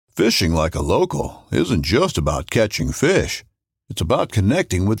Fishing like a local isn't just about catching fish. It's about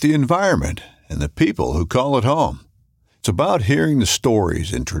connecting with the environment and the people who call it home. It's about hearing the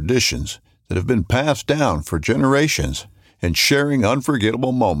stories and traditions that have been passed down for generations and sharing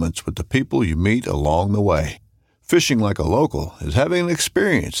unforgettable moments with the people you meet along the way. Fishing like a local is having an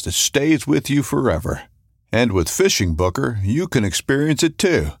experience that stays with you forever. And with Fishing Booker, you can experience it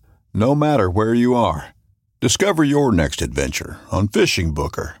too, no matter where you are. Discover your next adventure on Fishing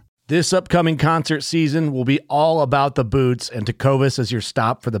Booker. This upcoming concert season will be all about the boots, and Tecovas is your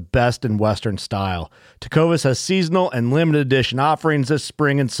stop for the best in Western style. Tecovas has seasonal and limited edition offerings this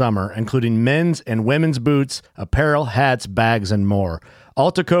spring and summer, including men's and women's boots, apparel, hats, bags, and more.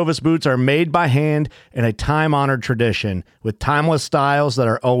 All Tecovas boots are made by hand in a time-honored tradition with timeless styles that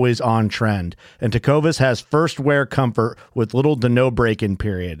are always on trend. And Tecovas has first wear comfort with little to no break-in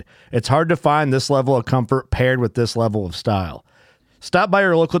period. It's hard to find this level of comfort paired with this level of style. Stop by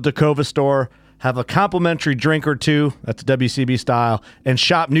your local Tecovas store, have a complimentary drink or two, that's WCB style, and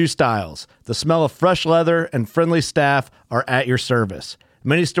shop new styles. The smell of fresh leather and friendly staff are at your service.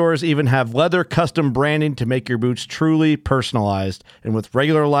 Many stores even have leather custom branding to make your boots truly personalized. And with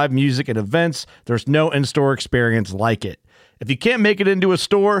regular live music and events, there's no in-store experience like it. If you can't make it into a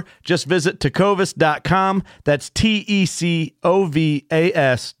store, just visit tecovas.com. That's TECOVAS.com.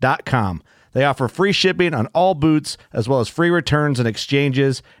 They offer free shipping on all boots, as well as free returns and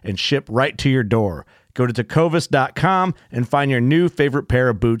exchanges, and ship right to your door. Go to tecovas.com and find your new favorite pair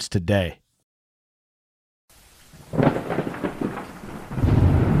of boots today.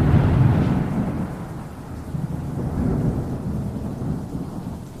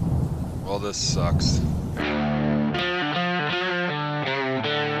 Well, this sucks.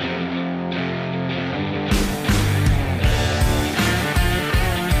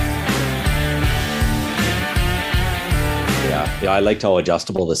 Yeah, I liked how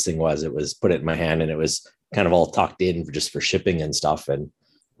adjustable this thing was. It was put it in my hand and it was kind of all tucked in just for shipping and stuff, and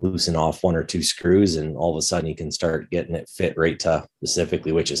loosen off one or two screws, and all of a sudden you can start getting it fit right to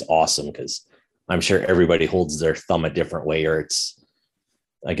specifically, which is awesome because I'm sure everybody holds their thumb a different way, or it's,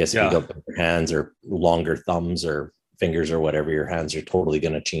 I guess if you got bigger hands or longer thumbs or fingers or whatever, your hands are totally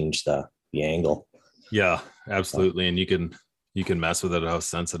going to change the angle. Yeah, absolutely. And you can mess with it, how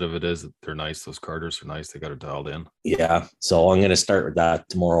sensitive it is. They're nice. Those Carters are nice. They got it dialed in. Yeah. So I'm going to start with that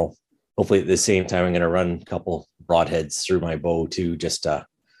tomorrow. Hopefully at the same time, I'm going to run a couple broadheads through my bow too. Just, I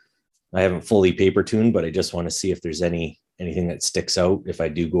haven't fully paper tuned, but I just want to see if there's anything that sticks out if I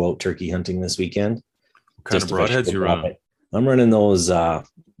do go out turkey hunting this weekend. What kind of broadheads you running? I'm running those,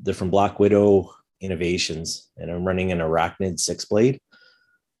 they're from Black Widow Innovations, and I'm running an Arachnid 6-blade.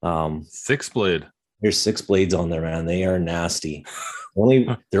 6-blade. There's 6 blades on there, man. They are nasty.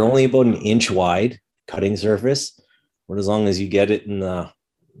 They're only about an inch wide cutting surface, but as long as you get it in the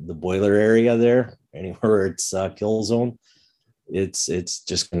boiler area there, anywhere it's kill zone, it's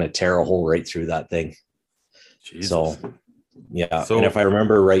just going to tear a hole right through that thing. Jesus. So, yeah. And if I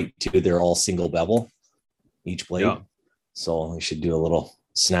remember right, too, they're all single bevel, each blade. Yeah. So I should do a little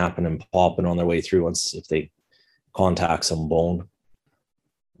snapping and popping on their way through if they contact some bone.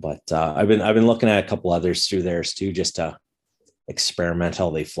 But I've been looking at a couple others through theirs too, just to experiment how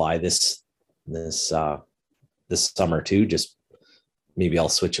they fly this summer too. Just maybe I'll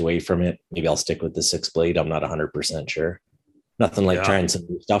switch away from it. Maybe I'll stick with the 6-blade. I'm not 100% sure. Nothing like trying some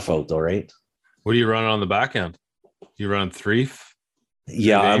new stuff out though, right? What are you running on the back end? You run 3?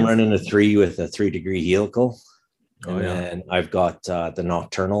 Yeah, I'm running a 3 with a 3-degree helical. And then I've got the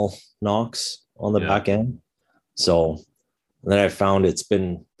nocturnal nocks on the back end. So then I found it's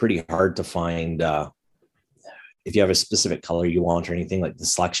been pretty hard to find if you have a specific color you want or anything. Like the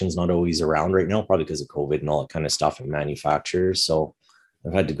selection's not always around right now, probably because of COVID and all that kind of stuff and manufacturers. So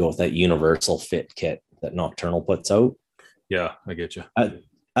I've had to go with that universal fit kit that Nocturnal puts out. Yeah, I get you.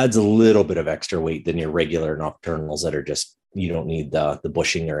 Adds a little bit of extra weight than your regular Nocturnals that are just, you don't need the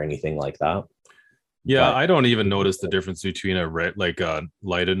bushing or anything like that. Yeah, but I don't even notice the difference between a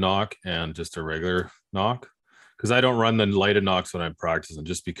lighted knock and just a regular knock. Because I don't run the lighted knocks when I'm practicing,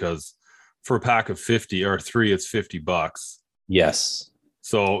 just because for a pack of 50 or 3, it's $50. Yes.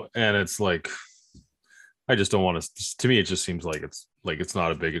 So, and it's like, I just don't want to me, it just seems like it's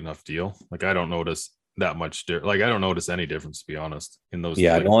not a big enough deal. Like, I don't notice that much. I don't notice any difference, to be honest, in those.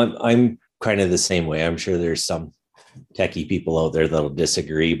 Yeah, no, I'm kind of the same way. I'm sure there's some techie people out there that'll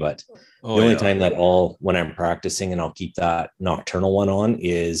disagree, but the only time that when I'm practicing and I'll keep that Nocturnal one on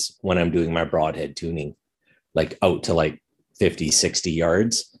is when I'm doing my broadhead tuning, like out to like 50, 60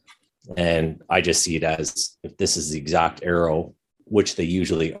 yards. And I just see it as, if this is the exact arrow, which they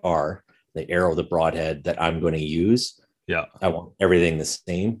usually are, the arrow, the broadhead that I'm going to use, Yeah. I want everything the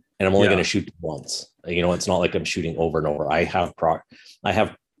same, and I'm only Yeah. going to shoot once. It's not like I'm shooting over and over. I have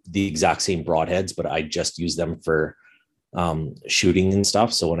the exact same broadheads, but I just use them for shooting and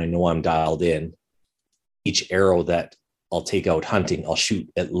stuff. So when I know I'm dialed in, each arrow that I'll take out hunting, I'll shoot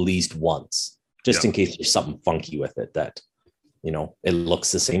at least once, just in case there's something funky with it that, it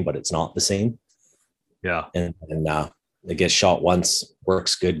looks the same, but it's not the same. Yeah. And I guess shot once,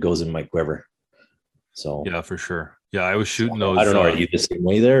 works good, goes in my quiver. So yeah, for sure. Yeah, I was shooting those. I don't know. Are you the same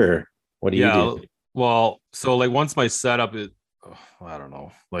way there, or what do you do? Well, so like once my setup is, I don't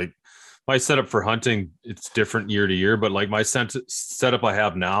know, like my setup for hunting, it's different year to year, but like my setup I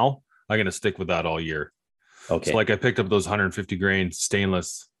have now, I'm going to stick with that all year. Okay. So like I picked up those 150 grain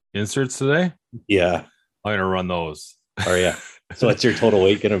stainless inserts today. Yeah. I'm going to run those. Oh yeah. So what's your total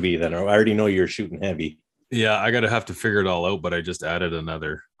weight going to be then? I already know you're shooting heavy. Yeah, I got to have to figure it all out, but I just added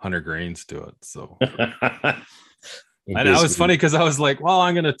another 100 grains to it. So and that was funny because I was like, well,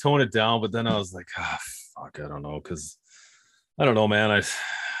 I'm going to tone it down. But then I was like, fuck, I don't know. Because I don't know, man.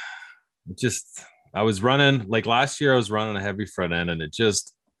 I was running like last year, I was running a heavy front end and it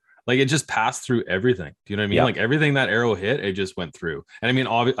just passed through everything. Do you know what I mean? Yeah. Like everything that arrow hit, it just went through. And I mean,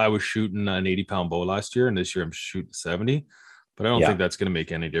 I was shooting an 80-pound bow last year and this year I'm shooting 70, but I don't think that's going to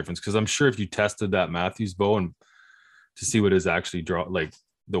make any difference. Cause I'm sure if you tested that Matthews bow and to see what his actually like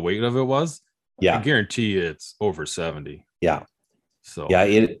the weight of it was, I guarantee you it's over 70. Yeah. So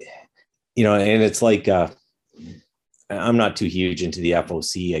and it's like, I'm not too huge into the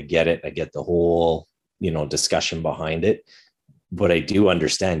FOC. I get it. I get the whole, discussion behind it, but I do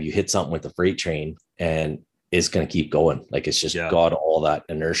understand you hit something with the freight train and it's going to keep going. Like it's just got all that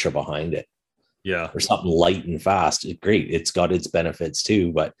inertia behind it. Yeah. Or something light and fast. Great. It's got its benefits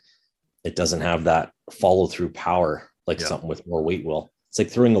too, but it doesn't have that follow through power like something with more weight will. It's like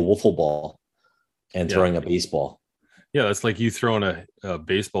throwing a wiffle ball and throwing a baseball. Yeah, that's like you throwing a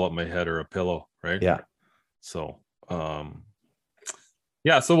baseball at my head or a pillow, right? Yeah. So, so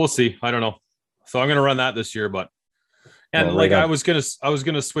we'll see. I don't know. So I'm gonna run that this year, but I was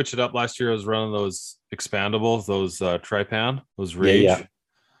gonna switch it up last year. I was running those expandables, those Trypan, those Rage. Yeah.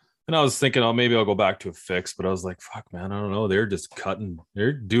 And I was thinking, maybe I'll go back to a fix, but I was like, fuck, man, I don't know. They're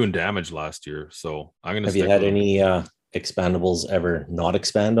doing damage last year. So I'm gonna. Have you had any expandables ever not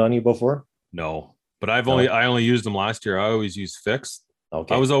expand on you before? No, but I only used them last year. I always use fixed.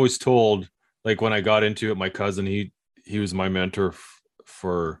 Okay. I was always told, like when I got into it, my cousin, he was my mentor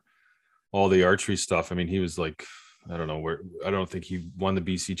for all the archery stuff. I mean, he was like, I don't know where, I don't think he won the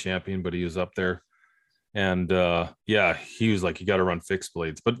BC champion, but he was up there. And he was like, you got to run fixed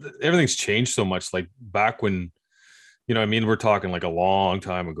blades, but everything's changed so much. Like back when, we're talking like a long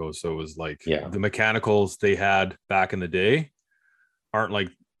time ago. So it was like the mechanicals they had back in the day aren't like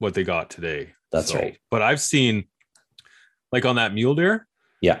what they got today. That's right. But I've seen like on that mule deer,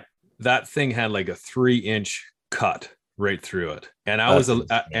 that thing had like a 3-inch cut right through it. And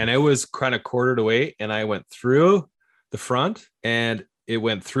it was kind of quartered away and I went through the front and it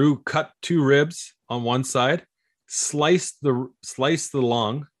went through, cut 2 ribs on one side, sliced the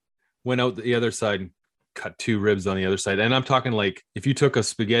lung, went out the other side and cut 2 ribs on the other side. And I'm talking like if you took a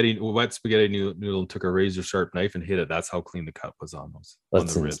wet spaghetti noodle and took a razor sharp knife and hit it, that's how clean the cut was on those.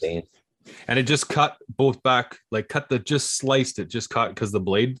 That's insane. Ribs. And it just cut both back, like just sliced it, just cut because the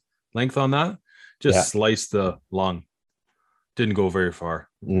blade length on that sliced the lung. Didn't go very far.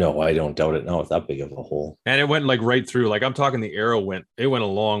 No, I don't doubt it. No, it's that big of a hole. And it went like right through. Like I'm talking the arrow went a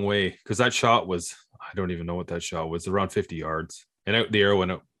long way because that shot was, I don't even know what that shot was, around 50 yards. And the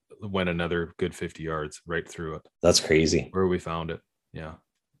arrow went another good 50 yards right through it. That's crazy. Where we found it. Yeah.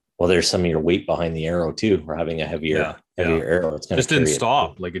 Well, there's some of your weight behind the arrow too. We're having a heavier arrow. It's just didn't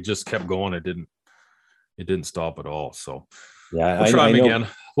stop. Like it just kept going. It didn't stop at all. So yeah, we'll try them again.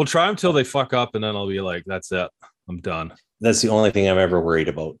 We'll try them till they fuck up and then I'll be like, that's it. I'm done. That's the only thing I'm ever worried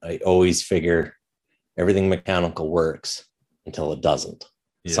about. I always figure everything mechanical works until it doesn't.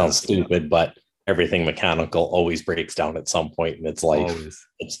 It sounds stupid, but everything mechanical always breaks down at some point in its life. Always.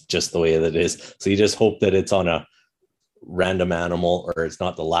 It's just the way that it is. So you just hope that it's on a random animal or it's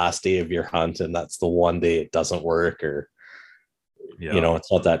not the last day of your hunt and that's the one day it doesn't work, or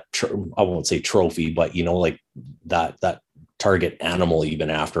it's not that I won't say trophy, but like that target animal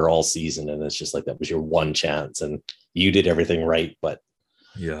even after all season, and it's just like that was your one chance and you did everything right, but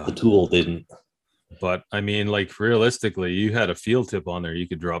the tool didn't. But I mean, like realistically, you had a field tip on there, you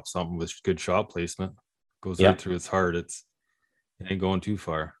could drop something with good shot placement, goes right through its heart. It ain't going too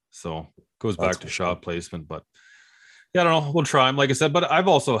far, so goes back to shot placement. But I don't know, we'll try them, like I said. But I've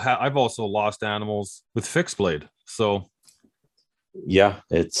also lost animals with fixed blade, so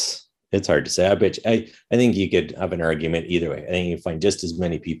it's It's hard to say. I think you could have an argument either way. I think you find just as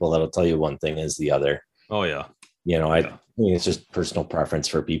many people that'll tell you one thing as the other. Oh yeah. I think it's just personal preference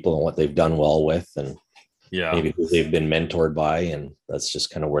for people and what they've done well with, and maybe who they've been mentored by, and that's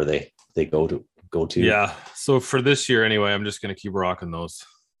just kind of where they go to. Yeah. So for this year anyway, I'm just gonna keep rocking those.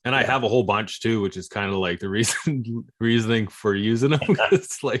 And I have a whole bunch too, which is kind of like the reasoning for using them.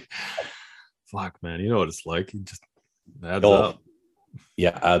 It's like, fuck, man, you know what it's like. You just adds up.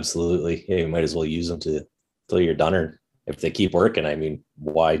 Yeah, absolutely. Yeah, you might as well use them till you're done, or if they keep working. I mean,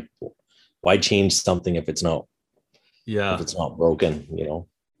 why change something if it's not broken?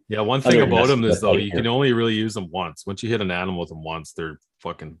 Yeah, one thing about them is though, you can only really use them once. Once you hit an animal with them once, they're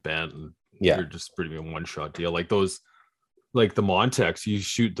fucking bent, and they're just pretty much a one-shot deal. Like those, like the Montex, you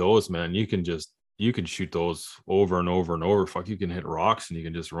shoot those, man. You can shoot those over and over and over. Fuck, you can hit rocks and you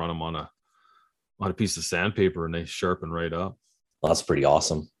can just run them on a piece of sandpaper and they sharpen right up. Well, that's pretty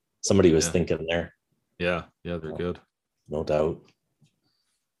awesome. Somebody was thinking there. Yeah, they're good. No doubt.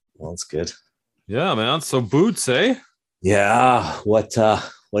 Well, that's good. Yeah, man. So boots, eh? Yeah. What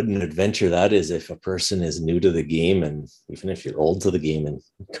an adventure that is if a person is new to the game, and even if you're old to the game, and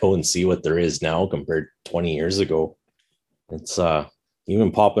go and see what there is now compared to 20 years ago. It's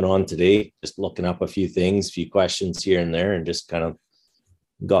even popping on today, just looking up a few things, a few questions here and there, and just kind of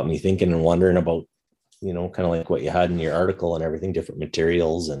got me thinking and wondering about, kind of like what you had in your article and everything, different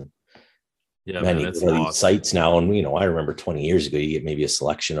materials and these sites now. And, I remember 20 years ago, you get maybe a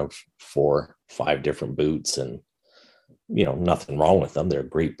selection of 4, 5 different boots, and, nothing wrong with them. They're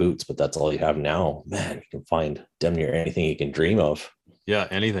great boots, but that's all you have now. Man, you can find damn near anything you can dream of. Yeah,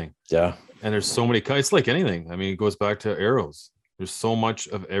 anything. Yeah. And there's so many, it's like anything. I mean, it goes back to arrows. There's so much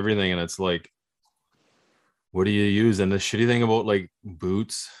of everything. And it's like, what do you use? And the shitty thing about like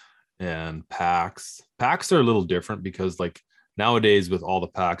boots and packs are a little different because like nowadays with all the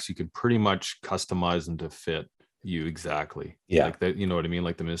packs, you can pretty much customize them to fit you exactly. Yeah. Like that, you know what I mean?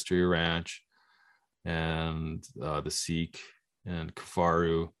 Like the Mystery Ranch and the Seek and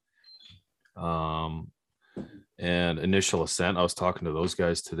Kafaru. And Initial Ascent, I was talking to those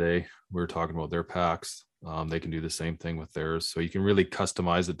guys today. We were talking about their packs. They can do the same thing with theirs. So you can really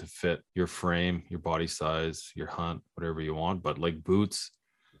customize it to fit your frame, your body size, your hunt, whatever you want. But like boots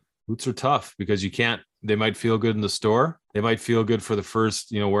are tough because they might feel good in the store. They might feel good for the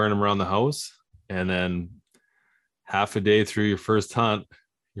first, wearing them around the house. And then half a day through your first hunt,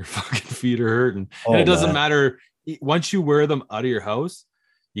 your fucking feet are hurting. And it doesn't matter. Once you wear them out of your house,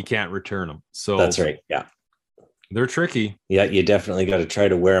 you can't return them. So that's right. Yeah. They're tricky. Yeah, you definitely got to try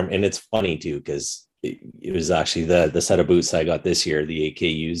to wear them. And it's funny too, because it was actually the set of boots I got this year, the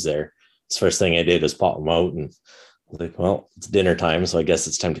AKUs there. The first thing I did was pop them out and I was like, well, it's dinner time. So I guess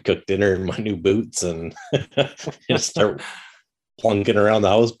it's time to cook dinner in my new boots and just start plunking around the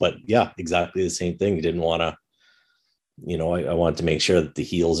house. But yeah, exactly the same thing. You didn't want to, I wanted to make sure that the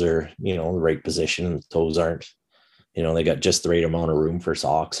heels are, the right position and the toes aren't, they got just the right amount of room for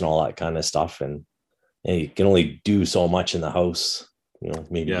socks and all that kind of stuff. And you can only do so much in the house,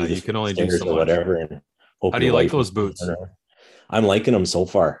 maybe you can only do so or whatever. And how do you like those boots? I'm liking them so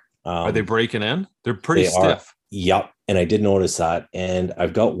far. Are they breaking in? They're pretty stiff. Yep. And I did notice that. And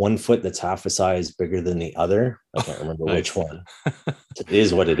I've got one foot that's half a size bigger than the other. I can't remember which one. It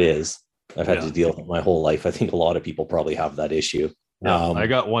is what it is. I've had to deal with it my whole life. I think a lot of people probably have that issue. Yeah, I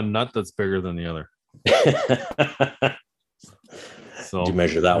got one nut that's bigger than the other. So did you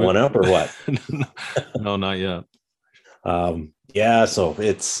measure that one up or what? No, not yet. So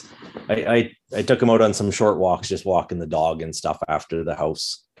it's I took him out on some short walks, just walking the dog and stuff after the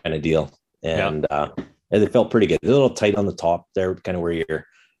house kind of deal. And they felt pretty good. A little tight on the top there, kind of where you're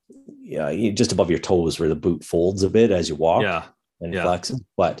just above your toes where the boot folds a bit as you walk and flexes.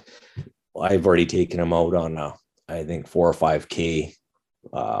 But I've already taken him out on I think 4 or 5K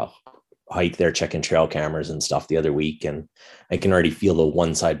hike there, checking trail cameras and stuff the other week, and I can already feel the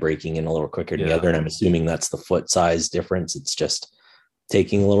one side breaking in a little quicker than the other, and I'm assuming that's the foot size difference. It's just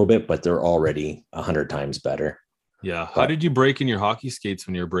taking a little bit, but they're already 100 times better. How did you break in your hockey skates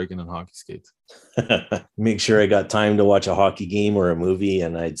when you were breaking in hockey skates? Make sure I got time to watch a hockey game or a movie,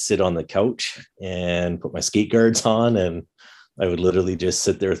 and I'd sit on the couch and put my skate guards on, and I would literally just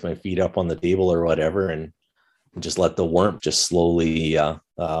sit there with my feet up on the table or whatever and just let the warmth just slowly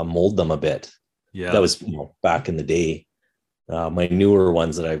mold them a bit. That was back in the day. My newer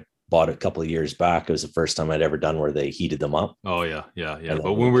ones that I bought a couple of years back, it was the first time I'd ever done where they heated them up. Oh yeah.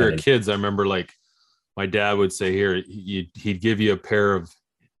 But when we were kids, I remember like my dad would say, here, he'd give you a pair of,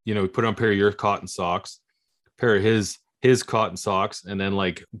 put on a pair of your cotton socks, a pair of his cotton socks, and then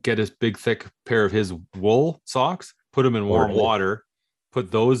like get his big thick pair of his wool socks, put them in warm water,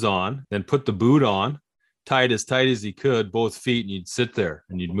 put those on, then put the boot on, tied as tight as you could, both feet, and you'd sit there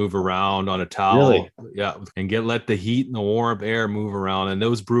and you'd move around on a towel. Really? Yeah, and let the heat and the warm air move around, and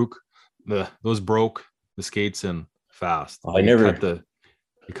those broke the skates in fast. I never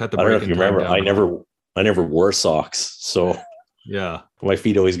you cut the I don't know if break-in you time remember. down. I never wore socks, so Yeah, my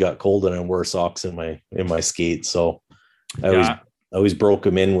feet always got cold, and I wore socks in my skates. So I yeah. always broke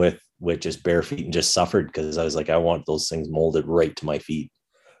them in with just bare feet and just suffered because I was like, I want those things molded right to my feet.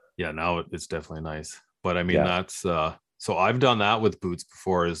 Yeah, now it's definitely nice. But I mean, Yeah. that's so I've done that with boots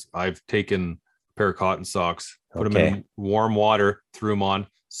before. Is I've taken a pair of cotton socks, put them in warm water, threw them on,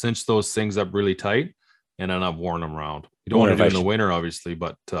 cinched those things up really tight, and then I've worn them around. You don't want to do it in the winter, obviously,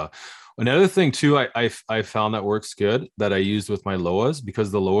 but another thing too, I found that works good that I used with my Loas, because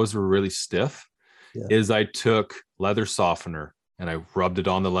the Loas were really stiff, is I took leather softener and I rubbed it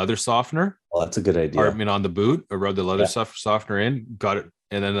on the leather softener. Well, that's a good idea. Or, I mean, on the boot, I rubbed the leather softener in, got it,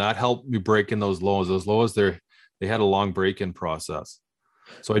 and then that helped me break in those Loas. Those Loas, they had a long break-in process.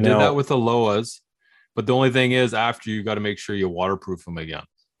 So I did that with the Loas, but the only thing is, after, you got to make sure you waterproof them again.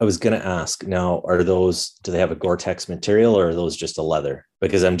 I was going to ask, now, do they have a Gore-Tex material, or are those just a leather?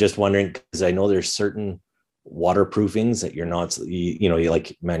 Because I'm just wondering, because I know there's certain waterproofings that you're not, you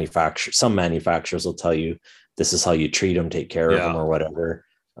like some manufacturers will tell you this is how you treat them, take care of them or whatever.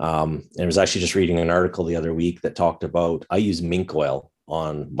 And I was actually just reading an article the other week that talked about, I use mink oil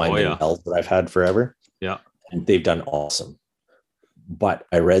on my Mandels that I've had forever. Yeah. And they've done awesome. But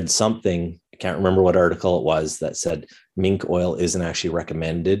I read something, I can't remember what article it was, that said mink oil isn't actually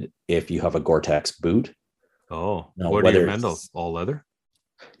recommended if you have a Gore-Tex boot. Oh, now, what are your Mandels? All leather?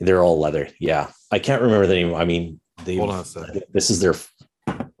 They're all leather. Yeah. I can't remember the name. I mean, hold on a second. This is their.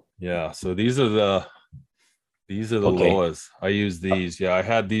 Yeah. So these are the Loas. I use these. Yeah. I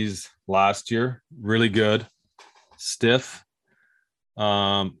had these last year. Really good. Stiff.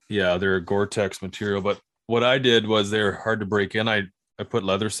 They're a Gore-Tex material, but what I did was they're hard to break in. I put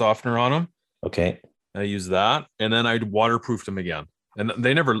leather softener on them. Okay. I used that, and then I waterproofed them again. And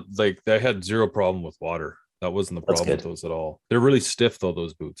they never, they had zero problem with water. That wasn't the problem with those at all. They're really stiff though,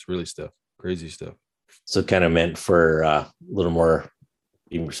 those boots, really stiff, crazy stiff. So kind of meant for a little more,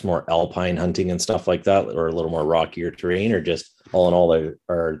 even more alpine hunting and stuff like that, or a little more rockier terrain, or just all in all,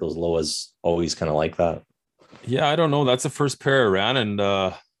 are those Loas always kind of like that? Yeah, I don't know. That's the first pair I ran,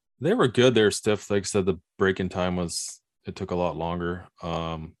 and they were good. They were stiff. Like I said, the break-in time it took a lot longer.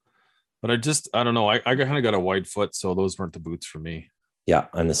 But I don't know. I kind of got a wide foot, so those weren't the boots for me. Yeah,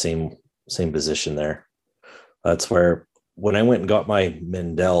 I'm the same position there. That's where, when I went and got my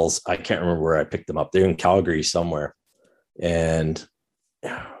Mandels, I can't remember where I picked them up. They're in Calgary somewhere. And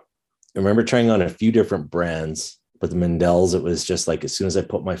I remember trying on a few different brands, but the Mandels, it was just like, as soon as I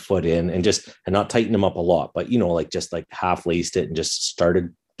put my foot in and not tighten them up a lot, but just like half laced it and just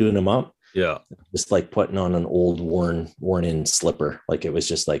started doing them up. Yeah. Just like putting on an old worn in slipper. Like, it was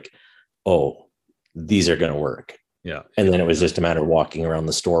just like, oh, these are going to work. Yeah. And then it was just a matter of walking around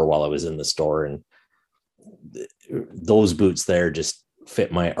the store while I was in the store, and those boots there just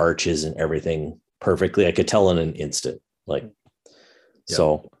fit my arches and everything perfectly. I could tell in an instant.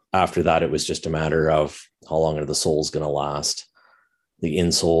 So after that, it was just a matter of how long are the soles going to last. The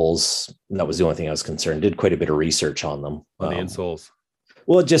insoles, that was the only thing I was concerned. Did quite a bit of research on them. On the insoles.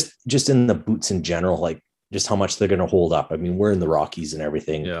 Well, just in the boots in general, like just how much they're going to hold up. I mean, we're in the Rockies and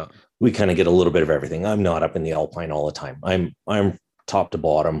everything. Yeah. We kind of get a little bit of everything. I'm not up in the Alpine all the time. I'm top to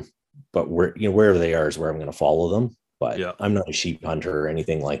bottom, but wherever they are is where I'm going to follow them. But I'm not a sheep hunter or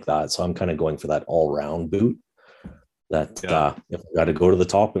anything like that. So I'm kind of going for that all round boot that if I got to go to the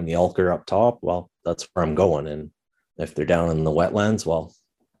top and the elk are up top, well, that's where I'm going. And if they're down in the wetlands, well,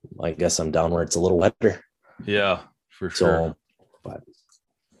 I guess I'm down where it's a little wetter. Yeah, for sure.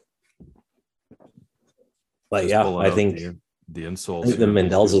 But yeah, I think the insoles. The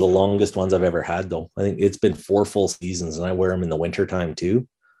Mandels are the longest ones I've ever had, though. I think it's been 4 full seasons, and I wear them in the wintertime too.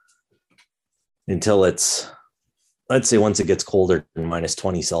 Until it's, let's say, once it gets colder than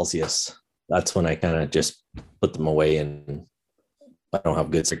 -20 Celsius, that's when I kind of just put them away, and I don't have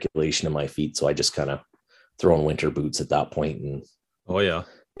good circulation in my feet, so I just kind of throw in winter boots at that point. And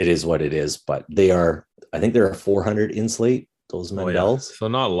it is what it is. But I think they're a 400 insulate, those Mandels. So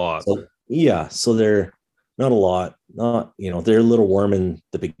not a lot. So they're not a lot, they're a little warm in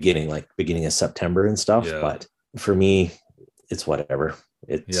the beginning of September and stuff. Yeah. But for me, it's whatever.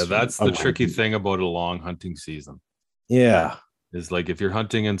 That's the tricky thing about a long hunting season. Yeah. Is like, if you're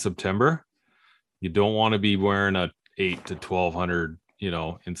hunting in September, you don't want to be wearing a 8 to 1200,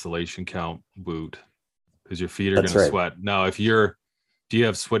 insulation count boot, because your feet are going to sweat. Now, if you're Do you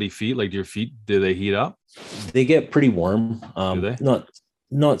have sweaty feet? Like your feet, do they heat up? They get pretty warm. Do they?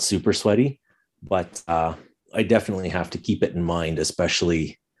 Not super sweaty, but I definitely have to keep it in mind,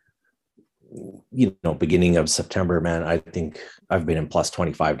 especially beginning of September, man. I think I've been in plus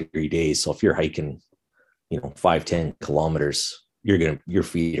 25-degree days. So if you're hiking, 5-10 kilometers, your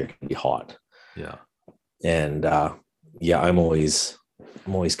feet are gonna be hot. Yeah. And I'm always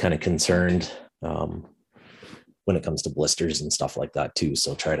kind of concerned when it comes to blisters and stuff like that too.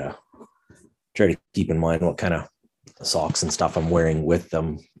 So try to keep in mind what kind of socks and stuff I'm wearing with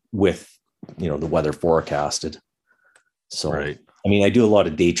them, with the weather forecasted. So right. I mean, I do a lot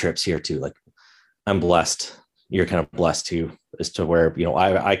of day trips here too. Like, I'm blessed. You're kind of blessed too, as to where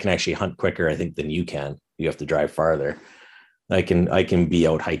I can actually hunt quicker, I think, than you can. You have to drive farther. I can be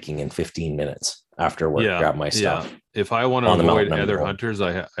out hiking in 15 minutes after work, grab my stuff. Yeah. If I want to avoid other hunters,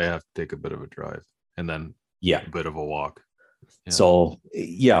 I have to take a bit of a drive and then a bit of a walk. Yeah. So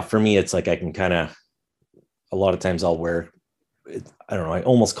for me, it's like I can kind of, a lot of times I'll wear, I don't know, I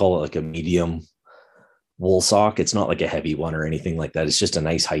almost call it like a medium wool sock. It's not like a heavy one or anything like that. It's just a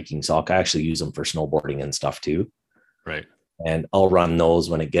nice hiking sock. I actually use them for snowboarding and stuff too. Right. And I'll run those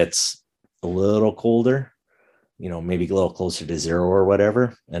when it gets a little colder, maybe a little closer to 0 or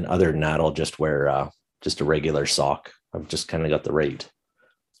whatever. And other than that, I'll just wear just a regular sock. I've just kind of got the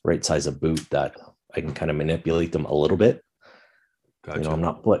right size of boot that I can kind of manipulate them a little bit. Gotcha.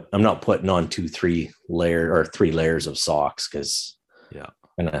 I'm not putting on 3 layers of socks, because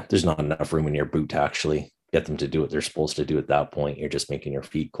there's not enough room in your boot to actually get them to do what they're supposed to do at that point. You're just making your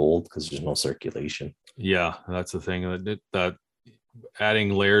feet cold because there's no circulation. Yeah, that's the thing, that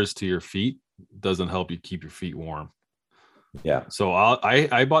adding layers to your feet doesn't help you keep your feet warm. Yeah. So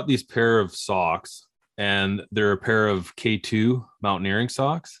I bought these pair of socks, and they're a pair of K2 mountaineering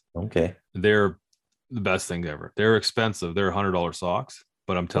socks. Okay. They're the best thing ever. They're expensive. They're $100 socks,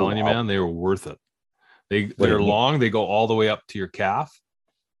 but I'm telling you, man, they were worth it. They're long. They go all the way up to your calf.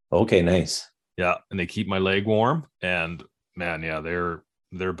 Okay, nice. Yeah, and they keep my leg warm. And man, yeah, they're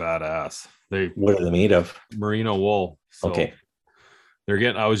badass. What are they made of? Merino wool. So okay.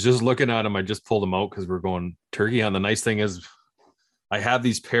 I was just looking at them. I just pulled them out because we're going turkey hunt. The nice thing is, I have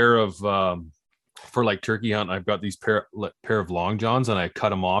these pair of for like turkey hunt. I've got these pair of long johns, and I cut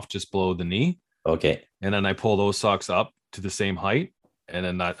them off just below the knee. Okay. And then I pull those socks up to the same height, and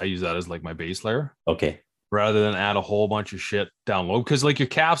then I use that as like my base layer. Okay. Rather than add a whole bunch of shit down low, because like your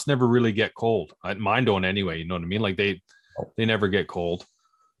calves never really get cold. Mine don't anyway. You know what I mean? Like they never get cold.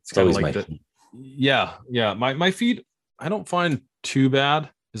 It's kind of like that. Yeah. My feet, I don't find too bad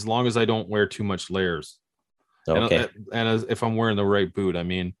as long as I don't wear too much layers. Okay. And if I'm wearing the right boot, I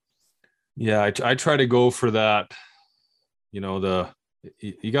mean, yeah, I try to go for that. You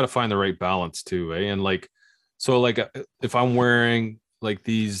got to find the right balance too, eh? And like, so like if I'm wearing like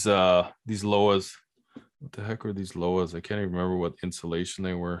these Loas, what the heck are these Loas? I can't even remember what insulation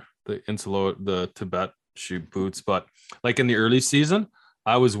they were. The Tibet shoe boots, but like in the early season,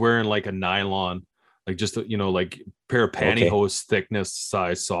 I was wearing like a nylon, like just like pair of pantyhose thickness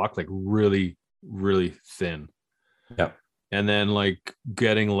size sock, like really, really thin. Yeah. And then like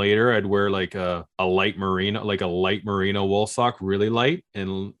getting later, I'd wear like a light merino wool sock, really light.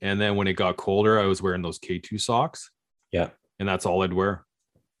 And then when it got colder, I was wearing those K2 socks. Yeah. And that's all I'd wear.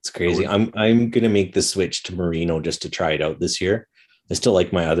 It's crazy. I'm going to make the switch to merino just to try it out this year. I still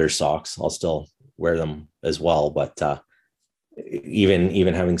like my other socks. I'll still wear them as well. But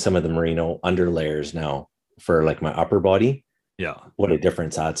even having some of the merino under layers now for like my upper body. Yeah. What a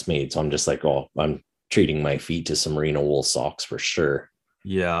difference that's made. So I'm just like, I'm treating my feet to some merino wool socks for sure.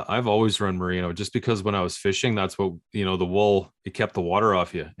 Yeah, I've always run merino just because when I was fishing, that's what, the wool, it kept the water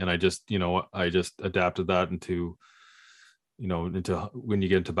off you. And I just adapted that into when you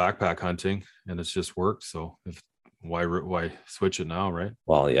get into backpack hunting, and it's just worked. So why switch it now, right?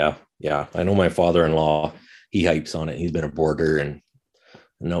 Well, yeah. I know my father-in-law, he hypes on it. He's been a boarder and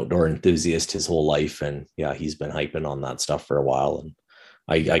an outdoor enthusiast his whole life. And yeah, he's been hyping on that stuff for a while. And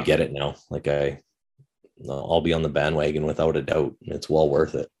I get it now. Like I'll be on the bandwagon without a doubt. It's well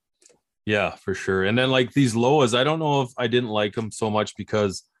worth it. Yeah, for sure. And then like these Loas, I don't know if I didn't like them so much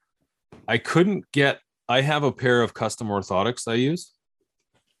because I have a pair of custom orthotics I use,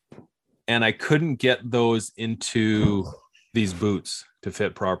 and I couldn't get those into these boots to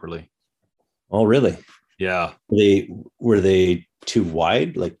fit properly. Oh, really? Yeah. Were they too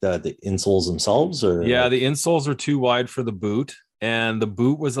wide, like the insoles themselves, or? Yeah, the insoles are too wide for the boot, and the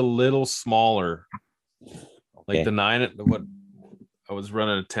boot was a little smaller. Like the 9, what I was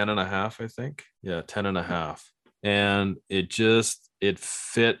running a 10.5, I think. Yeah, 10.5. And it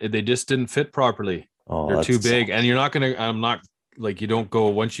fit. They just didn't fit properly. Oh, they're too big. And I'm not like you don't go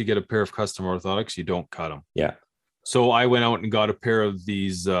once you get a pair of custom orthotics, you don't cut them. Yeah. So I went out and got a pair of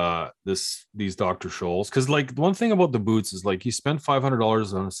these these Dr. Scholl's, because like one thing about the boots is like you spend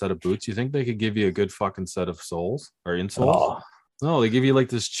 $500 on a set of boots, you think they could give you a good fucking set of soles or insoles? Oh, No, they give you like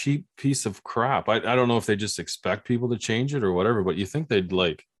this cheap piece of crap. I don't know if they just expect people to change it or whatever, but you think they'd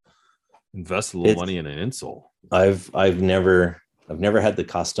like invest a little money in an insole. I've never had the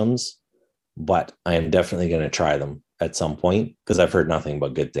customs, but I am definitely going to try them at some point because I've heard nothing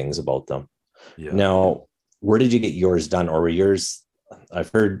but good things about them. Yeah. Now, where did you get yours done, or were yours? I've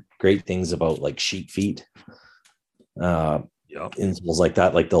heard great things about like Sheep Feet, insoles like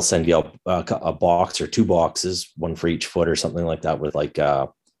that. Like they'll send you a box or 2 boxes, one for each foot or something like that, with like an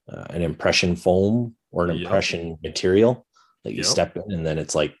impression foam or an impression material that you step in, and then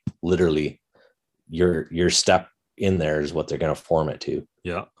it's like literally your step in there is what they're going to form it to.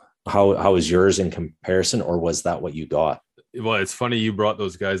 Yeah. How is yours in comparison, or was that what you got? Well, it's funny you brought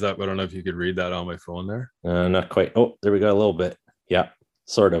those guys up. I don't know if you could read that on my phone there. Not quite. Oh, there we go. A little bit. Yeah,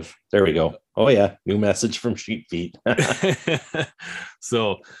 sort of. There we go. Oh yeah, new message from Sheep Feet.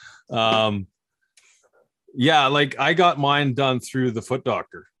 So, yeah, like I got mine done through the Foot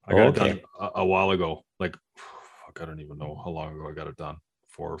Doctor. I got it done a while ago. Like, fuck, I don't even know how long ago I got it done.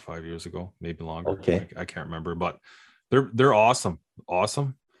 4 or 5 years ago, maybe longer. Okay, I can't remember, but they're awesome,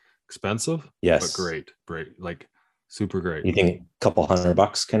 expensive. Yes, but great, like super great. You think a couple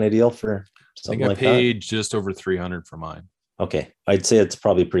 $100 kind of deal for something like that? I paid just over 300 for mine. Okay, I'd say it's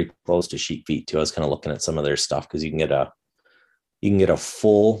probably pretty close to Sheep Feet too. I was kind of looking at some of their stuff because you can get a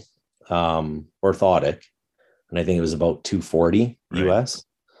full orthotic, and I think it was about $240 US,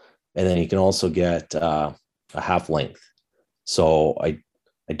 and then you can also get a half length. So I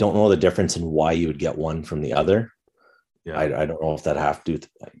don't know the difference in why you would get one from the other. Yeah, I don't know if that have to.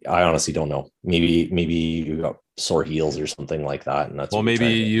 I honestly don't know. Maybe you got sore heels or something like that, and that's maybe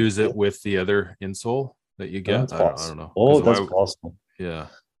you use it with the other insole that you get. I don't know. Oh, that's possible. Yeah,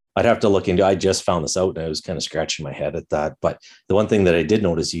 I'd have to look into. I just found this out, and I was kind of scratching my head at that. But the one thing that I did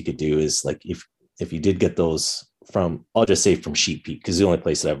notice you could do is like if you did get those from, I'll just say from Sheep Feet, because the only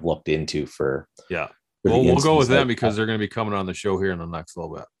place that I've looked into for Well, we'll go with them because they're going to be coming on the show here in the next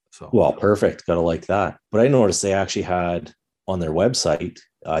little bit. So, well, perfect. Gotta like that. But I noticed they actually had on their website,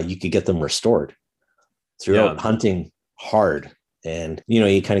 you could get them restored throughout hunting hard. And,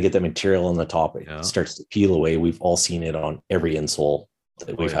 you kind of get that material on the top. It starts to peel away. We've all seen it on every insole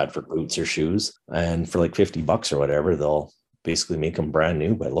that we've had for boots or shoes. And for like $50 or whatever, they'll basically make them brand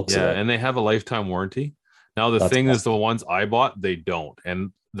new by looks of it. And they have a lifetime warranty. Now, the thing is, the ones I bought, they don't.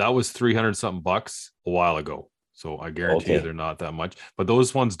 And that was 300 something bucks a while ago. So I guarantee you they're not that much, but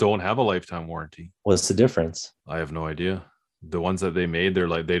those ones don't have a lifetime warranty. What's the difference? I have no idea. The ones that they made, they're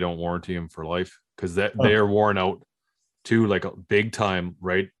like, they don't warranty them for life because they are worn out too, like a big time,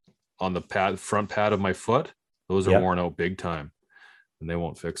 right on the front pad of my foot. Those are worn out big time, and they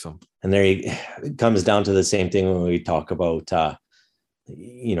won't fix them. And it comes down to the same thing when we talk about,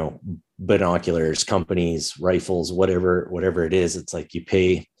 binoculars, companies, rifles, whatever it is. It's like you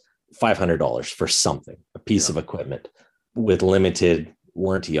pay $500 for something, a piece of equipment with limited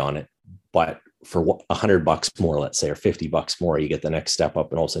warranty on it. But for $100 more, let's say, or $50 more, you get the next step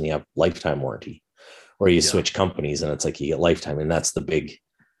up, and all of a sudden you have lifetime warranty. Or you switch companies, and it's like you get lifetime, and that's the big.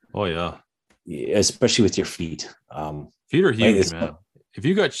 Oh yeah, especially with your feet. Feet are huge, man.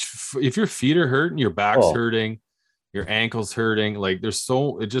 If your feet are hurting, your back's hurting, your ankles hurting, like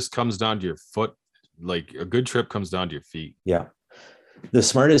it just comes down to your foot. Like a good trip comes down to your feet. Yeah. The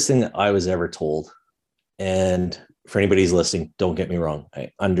smartest thing that I was ever told, and for anybody who's listening, don't get me wrong,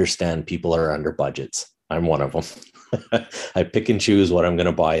 I understand people are under budgets. I'm one of them. I pick and choose what I'm going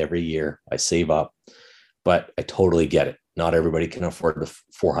to buy every year. I save up, but I totally get it. Not everybody can afford the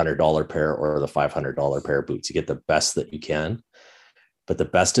 $400 pair or the $500 pair of boots. You get the best that you can. But the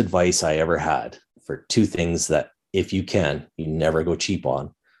best advice I ever had for 2 things that, if you can, you never go cheap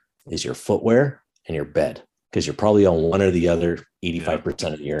on, is your footwear and your bed. Because you're probably on one or the other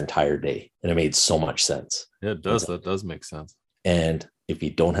 85% of your entire day. And it made so much sense. Yeah, it does. That does make sense. And if you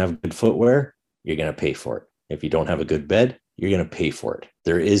don't have good footwear, you're going to pay for it. If you don't have a good bed, you're going to pay for it.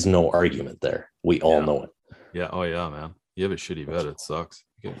 There is no argument there. We all know it. Yeah. Oh, yeah, man. You have a shitty bed. It sucks.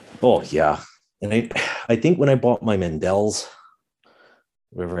 Okay. Oh, yeah. And I think when I bought my Mendel's,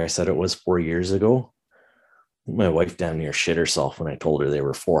 whatever I said it was 4 years ago, my wife damn near shit herself when I told her they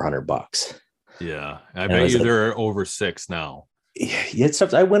were $400. Yeah, I bet you they're over 6 now. Yeah, it's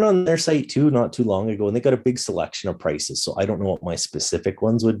tough. I went on their site too not too long ago, and they got a big selection of prices. So I don't know what my specific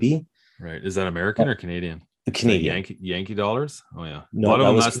ones would be. Right? Is that American or Canadian? Canadian. Yankee dollars. Oh yeah. No, a lot of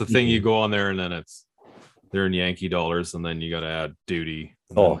them. That's Canadian. The thing. You go on there, and then it's they're in Yankee dollars, and then you got to add duty.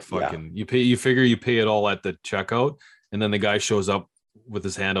 Oh, fucking, you figure you pay it all at the checkout, and then the guy shows up with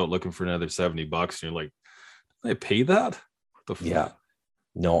his hand out looking for another $70, and you're like, I pay that? What the yeah.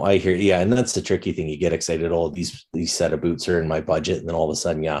 No, I hear. Yeah, and that's the tricky thing. You get excited. Oh, these set of boots are in my budget, and then all of a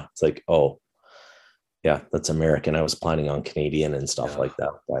sudden, yeah, it's like, oh, yeah, that's American. I was planning on Canadian and stuff like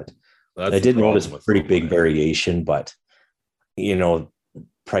that, but I did notice a pretty big variation. But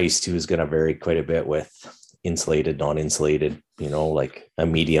price too is going to vary quite a bit with insulated, non-insulated. Like a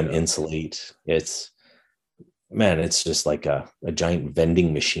medium insulate. It's just like a giant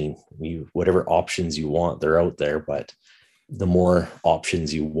vending machine. Whatever options you want, they're out there, but the more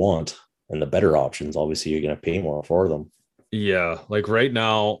options you want and the better options, obviously you're going to pay more for them. Yeah. Like right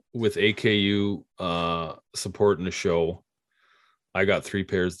now with AKU supporting the show, I got 3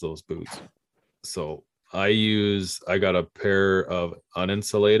 pairs of those boots. So I got a pair of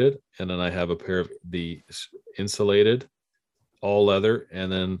uninsulated, and then I have a pair of the insulated all leather,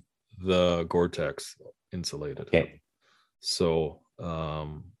 and then the Gore-Tex insulated. Okay. So,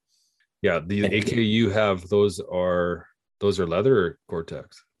 yeah, the AKU have those are leather or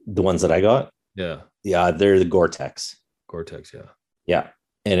Gore-Tex? The ones that I got? Yeah. Yeah, they're the Gore-Tex. Gore-Tex, yeah. Yeah.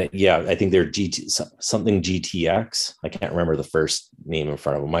 And I think they're something GTX. I can't remember the first name in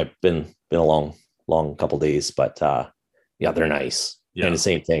front of them. I've been a long couple days, but yeah, they're nice. Yeah. And the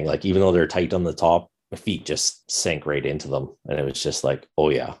same thing, like even though they're tight on the top, my feet just sank right into them. And it was just like, oh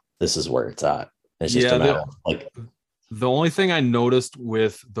yeah, this is where it's at. And it's just a matter of like, the only thing I noticed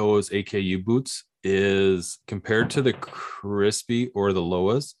with those AKU boots is compared to the Crispy or the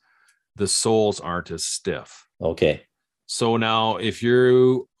Loas, the soles aren't as stiff. Okay. So now if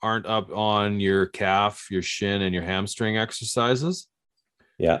you aren't up on your calf, your shin, and your hamstring exercises,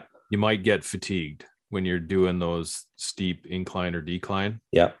 yeah, you might get fatigued when you're doing those steep incline or decline.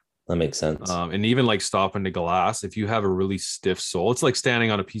 Yeah, that makes sense. And even like stopping the glass, if you have a really stiff sole, it's like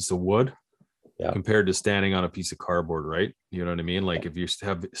standing on a piece of wood compared to standing on a piece of cardboard, right? You know what I mean? Like if you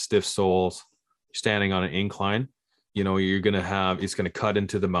have stiff soles, standing on an incline, you're going to have, it's going to cut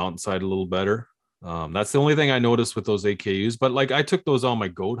into the mountainside a little better. That's the only thing I noticed with those AKUs, but like I took those on my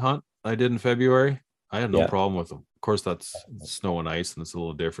goat hunt I did in February. I had no problem with them. Of course, that's snow and ice, and it's a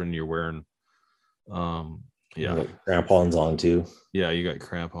little different. You're wearing, crampons on too. Yeah, you got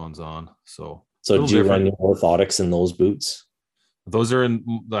crampons on. So do you run your orthotics in those boots? Those are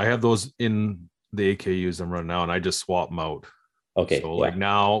I have those in the AKUs I'm running now, and I just swap them out. Okay. So like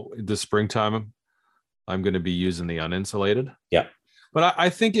now, this springtime, I'm going to be using the uninsulated. Yeah. But I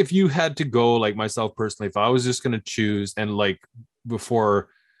think if you had to go, like myself personally, if I was just going to choose, and like before,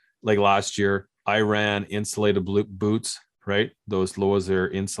 like last year, I ran insulated boots, right? Those Loas are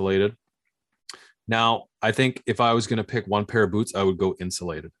insulated. Now, I think if I was going to pick one pair of boots, I would go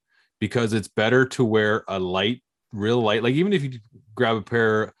insulated, because it's better to wear a real light, like even if you grab a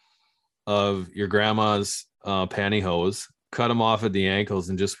pair of your grandma's pantyhose, cut them off at the ankles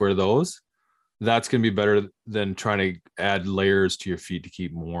and just wear those. That's going to be better than trying to add layers to your feet to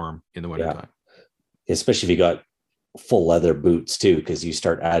keep them warm in the wintertime. Especially if you got full leather boots too, because you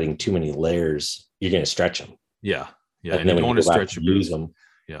start adding too many layers, you're going to stretch them. Yeah. Yeah. And then you don't want to stretch your boots. Use them.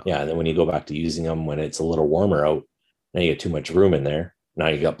 Yeah. Yeah. And then when you go back to using them when it's a little warmer out, now you get too much room in there. Now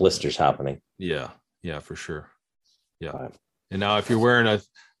you got blisters happening. Yeah. Yeah, for sure. Yeah. And now if you're wearing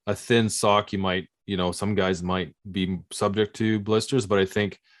a thin sock, you might, some guys might be subject to blisters, but I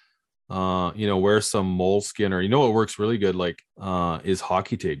think, wear some moleskin, or what works really good, like is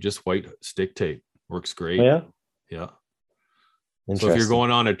hockey tape. Just white stick tape works great. Oh, yeah. So if you're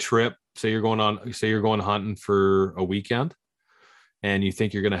going on a trip, say you're going hunting for a weekend, and you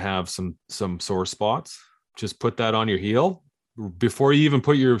think you're going to have some sore spots, just put that on your heel before you even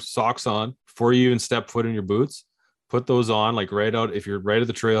put your socks on, before you even step foot in your boots. Put those on, like right out, if you're right at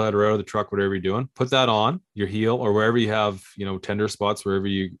the trailhead or right out of the truck, whatever you're doing, put that on your heel, or wherever you have, tender spots, wherever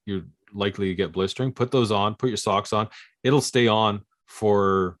you're likely to get blistering, put those on, put your socks on. It'll stay on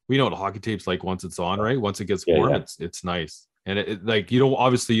for, we know what hockey tape's like once it's on, right? Once it gets warm, it's nice. And it like, you don't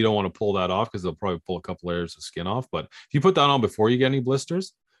want to pull that off, because they'll probably pull a couple layers of skin off. But if you put that on before you get any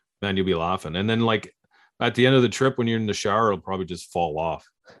blisters, man, you'll be laughing. And then like at the end of the trip, when you're in the shower, it'll probably just fall off.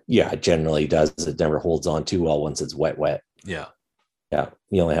 Yeah, it generally does. It never holds on too well once it's wet. Yeah. Yeah.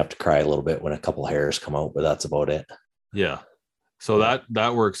 You only have to cry a little bit when a couple hairs come out, but that's about it. Yeah. So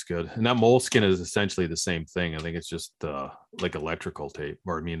that works good. And that moleskin is essentially the same thing. I think it's just like electrical tape,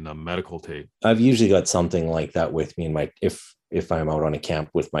 or medical tape. I've usually got something like that with me in if I'm out on a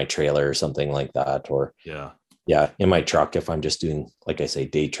camp with my trailer or something like that, or in my truck, if I'm just doing, like I say,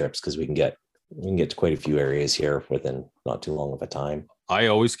 day trips, because we can get to quite a few areas here within not too long of a time. I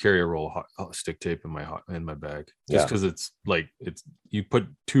always carry a roll of stick tape in my bag, just because it's you put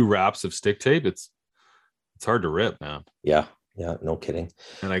 2 wraps of stick tape, it's hard to rip, man. Yeah, no kidding.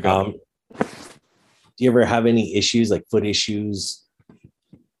 And I got. Do you ever have any issues, like foot issues,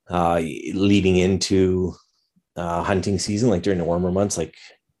 leading into hunting season, like during the warmer months? Like,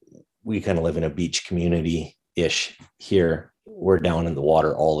 we kind of live in a beach community ish here. We're down in the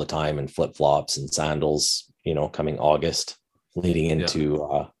water all the time in flip flops and sandals. Coming August, leading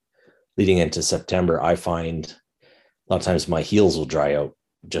into September, I find a lot of times my heels will dry out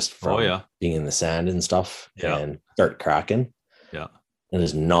just from being in the sand and stuff, and start cracking. Yeah, and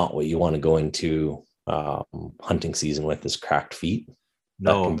it's not what you want to go into hunting season with, is cracked feet.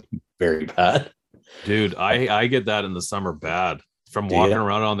 No, that can be very bad, dude. I get that in the summer bad from walking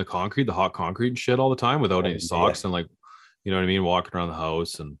around on the concrete, the hot concrete and shit all the time without any socks and you know what I mean, walking around the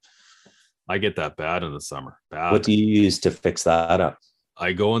house, and I get that bad in the summer. Bad. What do you use to fix that up?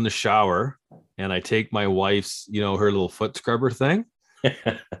 I go in the shower and I take my wife's, her little foot scrubber thing,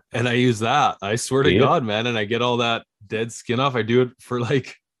 and I use that. I swear to God, man, and I get all that dead skin off. I do it for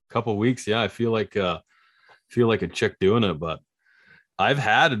like a couple of weeks. Yeah, I feel like a chick doing it, but I've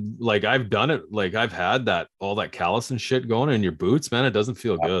done it. Like, I've had all that callus and shit going in your boots, man. It doesn't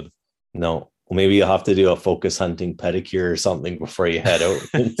feel good. No. Well, maybe you'll have to do a focus hunting pedicure or something before you head out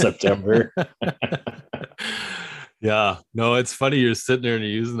in September. Yeah. No, it's funny. You're sitting there and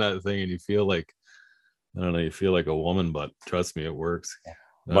you're using that thing and you feel like, I don't know, you feel like a woman, but trust me, it works.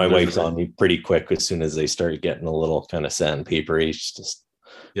 My wife's on me pretty quick as soon as they start getting a little kind of sandpapery. Just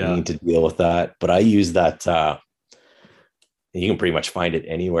need to deal with that. But I use that. You can pretty much find it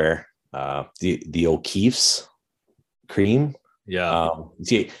anywhere. The O'Keefe's cream. Yeah.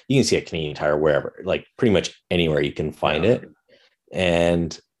 You can see a Canadian Tire wherever, like pretty much anywhere you can find it.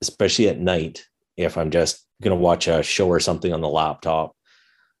 And especially at night, if I'm just going to watch a show or something on the laptop,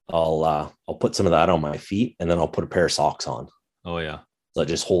 I'll put some of that on my feet, and then I'll put a pair of socks on. Oh yeah. So it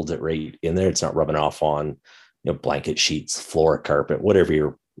just holds it right in there. It's not rubbing off on, blanket sheets, floor, carpet, whatever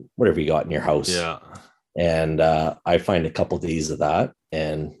you got in your house. Yeah. And I find a couple of days of that,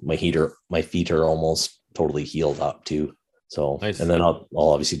 and my feet are almost totally healed up too. So nice. And then I'll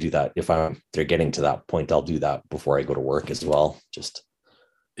obviously do that if they're getting to that point. I'll do that before I go to work as well. Just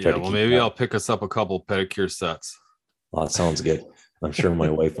maybe I'll pick us up a couple pedicure sets. Well, that sounds good. I'm sure my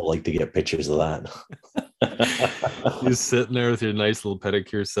wife will like to get pictures of that. You're sitting there with your nice little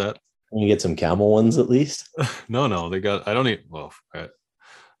pedicure set. Can you get some camel ones at least? No, they got. I don't need. Well, I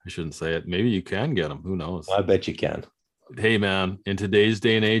shouldn't say it. Maybe you can get them. Who knows? I bet you can. Hey, man, in today's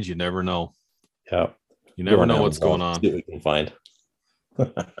day and age, you never know. Yeah. You never know what's going on. See what we can find.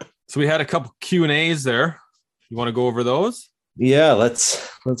 So we had a couple Q&As there. You want to go over those? Yeah, let's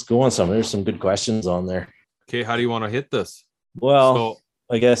go on some. There's some good questions on there. Okay, how do you want to hit this? Well,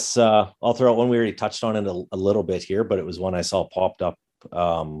 I guess I'll throw out one. We already touched on it a little bit here, but it was one I saw popped up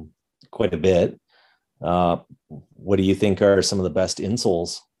quite a bit. What do you think are some of the best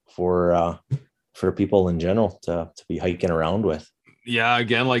insoles for people in general to be hiking around with? Yeah,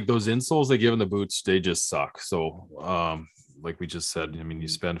 again, like those insoles they give in the boots, they just suck. So like we just said, I mean, you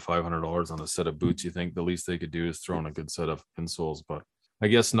spend $500 on a set of boots, you think the least they could do is throw in a good set of insoles, but I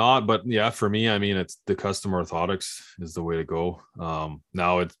guess not. But yeah, for me, I mean, it's the custom orthotics is the way to go.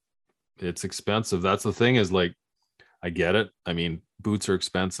 Now it's expensive. That's the thing, is like, I get it. I mean, boots are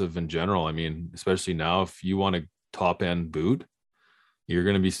expensive in general. I mean, especially now, if you want a top end boot, you're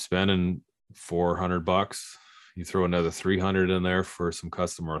going to be spending $400. You throw another 300 in there for some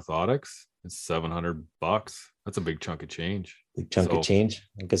custom orthotics, it's $700. That's a big chunk of change. Big chunk of change.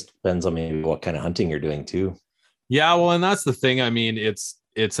 I guess depends on maybe what kind of hunting you're doing too. Yeah, well, and that's the thing. I mean,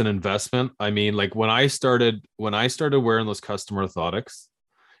 it's an investment. I mean, like when I started wearing those custom orthotics,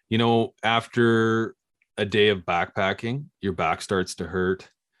 after a day of backpacking, your back starts to hurt.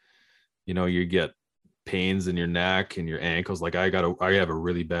 You get pains in your neck and your ankles. Like I have a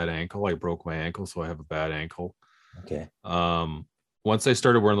really bad ankle. I broke my ankle, so I have a bad ankle. Okay. Once I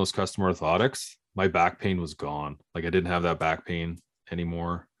started wearing those custom orthotics, my back pain was gone. Like I didn't have that back pain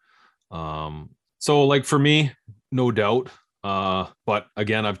anymore. So like for me, no doubt. But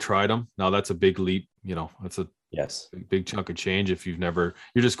again, I've tried them. Now that's a big leap. It's a big chunk of change if you're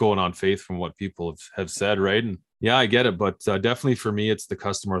just going on faith from what people have said, right? And yeah, I get it, but definitely for me, it's the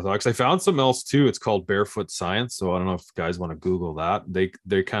custom orthotics. I found something else too. It's called Barefoot Science. So I don't know if guys want to Google that.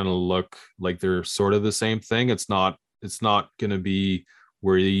 They kind of look like they're sort of the same thing. It's not going to be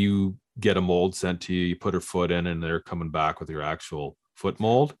where you get a mold sent to you, you put your foot in, and they're coming back with your actual foot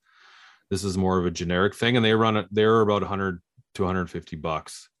mold. This is more of a generic thing, and they're about $100 to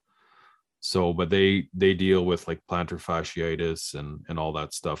 $150. So, but they deal with like plantar fasciitis and all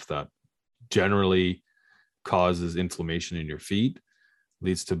that stuff that generally causes inflammation in your feet,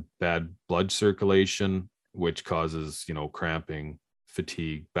 leads to bad blood circulation, which causes, cramping,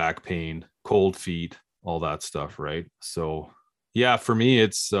 fatigue, back pain, cold feet, all that stuff, right? So yeah, for me,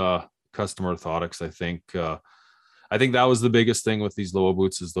 it's custom orthotics. I think that was the biggest thing with these Lowa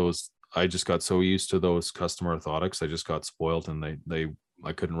boots is those. I just got so used to those custom orthotics. I just got spoiled, and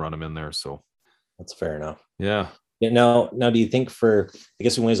I couldn't run them in there. So That's fair enough. yeah. Now, do you think I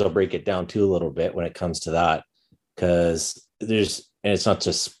guess we might as well break it down too a little bit when it comes to that, because and it's not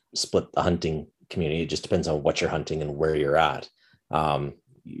just split the hunting community. It just depends on what you're hunting and where you're at.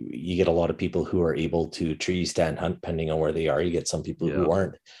 You get a lot of people who are able to tree stand hunt depending on where they are. You get some people who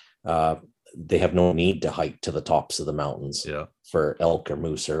aren't. They have no need to hike to the tops of the mountains for elk or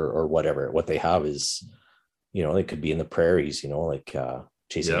moose or whatever. What they have is, they could be in the prairies, like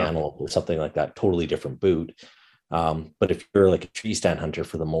chasing antelope or something like that. Totally different boot. But if you're like a tree stand hunter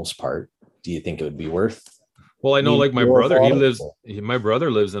for the most part, do you think it would be worth? Well, I know like my brother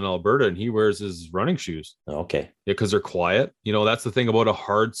lives in Alberta and he wears his running shoes. Okay. Yeah, because they're quiet. That's the thing about a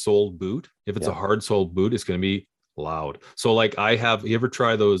hard soled boot. If it's a hard soled boot, it's going to be loud. So like you ever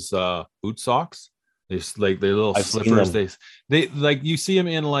try those boot socks? They're little slippers. They like you see them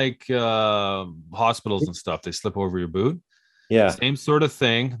in like hospitals and stuff. They slip over your boot. Yeah. Same sort of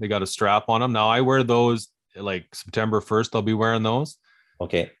thing. They got a strap on them. Now I wear those like September 1st. I'll be wearing those.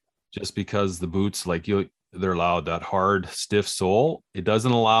 Okay. Just because the boots, they're loud, that hard, stiff sole. It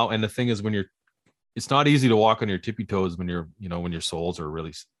doesn't allow. And the thing is it's not easy to walk on your tippy toes when when your soles are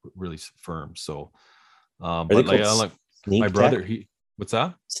really, really firm. So, but like my brother, what's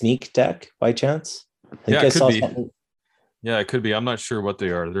that? Sneak Tech by chance? It could be. Something. Yeah, it could be. I'm not sure what they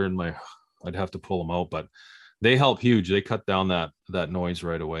are. They're I'd have to pull them out, but they help huge. They cut down that noise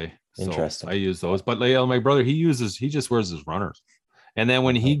right away. Interesting. So I use those, but my brother, he just wears his runners. And then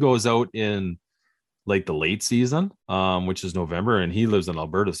when he goes out in like the late season, which is November, and he lives in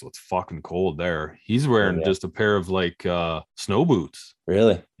Alberta, so it's fucking cold there. He's wearing just a pair of like snow boots.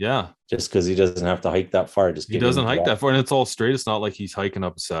 Really? Yeah. Just because he doesn't have to hike that far. He doesn't hike that far, and it's all straight. It's not like he's hiking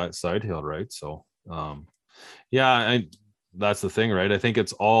up a side hill, right? So, that's the thing, right? I think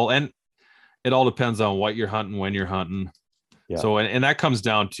it all depends on what you're hunting, when you're hunting. Yeah. So, and that comes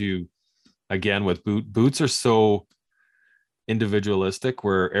down to, again, with boots are so individualistic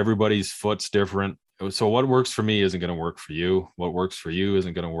where everybody's foot's different. So what works for me isn't going to work for you. What works for you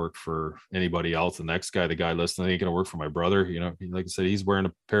isn't going to work for anybody else. The guy listening ain't going to work for my brother. Like I said, he's wearing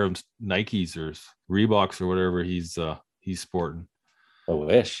a pair of Nikes or Reeboks or whatever he's sporting. I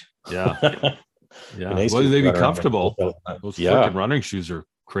wish. Yeah. Yeah. Nice. Well, they'd be comfortable. Those fucking running shoes are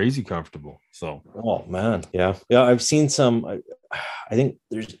crazy comfortable. So, oh man. Yeah. I've seen some, I think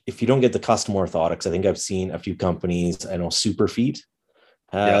if you don't get the custom orthotics, I think I've seen a few companies. I know Superfeet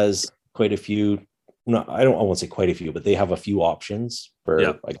has quite a few. No, I won't say quite a few, but they have a few options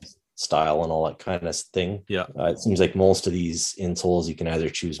for like style and all that kind of thing. Yeah. It seems like most of these insoles, you can either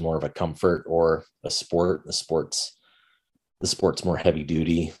choose more of a comfort or a sport. The sport's more heavy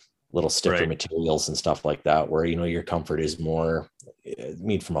duty, little stiffer materials and stuff like that, where, your comfort is more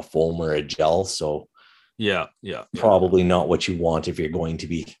made from a foam or a gel. So yeah. Probably not what you want if you're going to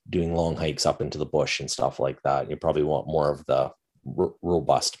be doing long hikes up into the bush and stuff like that. You probably want more of the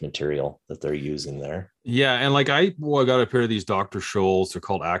robust material that they're using there. Yeah, and like I got a pair of these Dr. Scholl's. They're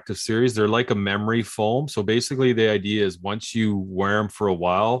called Active Series. They're like a memory foam. So basically the idea is once you wear them for a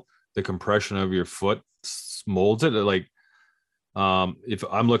while, the compression of your foot molds it. Like if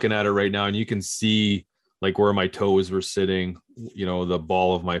I'm looking at it right now and you can see like where my toes were sitting, the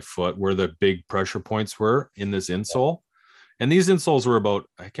ball of my foot, where the big pressure points were in this insole. And these insoles were about,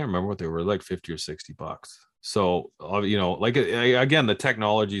 I can't remember what they were, like $50 or $60. So, again, the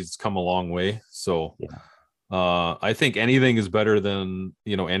technology's come a long way. So I think anything is better than,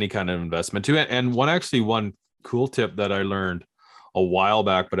 any kind of investment too. And one cool tip that I learned a while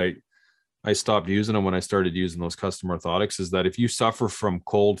back, but I stopped using them when I started using those custom orthotics, is that if you suffer from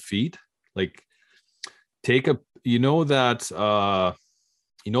cold feet, like take like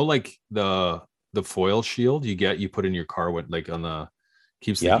the foil shield you put in your car with like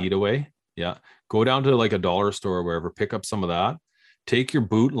keeps the heat away. Yeah. Go down to like a dollar store or wherever, pick up some of that, take your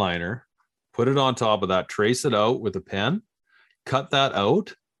boot liner, put it on top of that, trace it out with a pen, cut that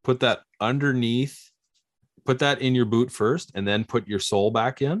out, put that underneath, put that in your boot first, and then put your sole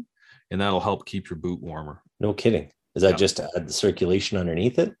back in, and that'll help keep your boot warmer. No kidding. Is that just to add the circulation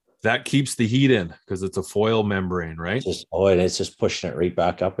underneath it? That keeps the heat in because it's a foil membrane, right? And it's just pushing it right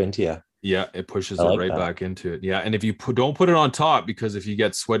back up into you. Yeah, it pushes I it like right that. back into it. Yeah, and if you don't put it on top, because if you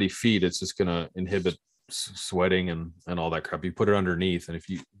get sweaty feet, it's just gonna inhibit sweating and all that crap. You put it underneath, and if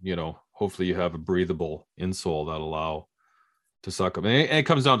hopefully you have a breathable insole that allow to suck up. And it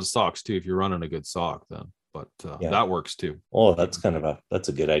comes down to socks too. If you're running a good sock, then but Yeah. that works too. Oh, that's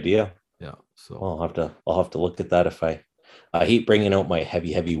a good idea. Yeah. So I'll have to look at that. If I hate bringing out my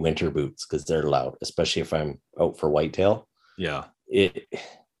heavy winter boots because they're loud, especially if I'm out for whitetail. yeah.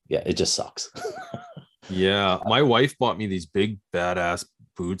 It just sucks. Yeah. My wife bought me these big badass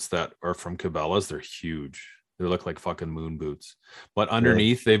boots that are from Cabela's. They're huge. They look like fucking moon boots. But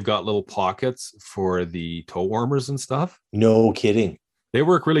underneath, they've got little pockets for the toe warmers and stuff. No kidding. They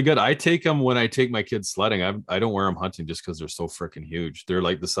work really good. I take them when I take my kids sledding. I don't wear them hunting just because they're so freaking huge. They're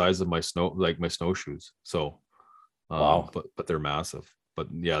like the size of my snowshoes. So, Wow. But they're massive. But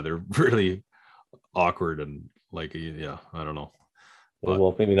yeah, they're really awkward and like, yeah, I don't know. But,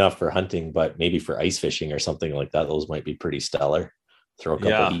 Well, maybe not for hunting, but maybe for ice fishing or something like that. Those might be pretty stellar. Throw a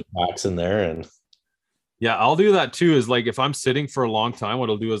couple heat packs in there and yeah, I'll do that too. Is like if I'm sitting for a long time,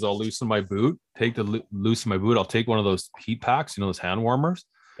 what I'll do is I'll loosen my boot, loosen my boot. I'll take one of those heat packs, those hand warmers,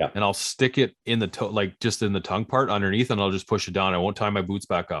 and I'll stick it in the toe, like just in the tongue part underneath, and I'll just push it down. I won't tie my boots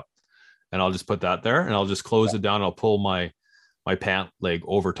back up, and I'll just put that there, and I'll just close it down. I'll pull my pant leg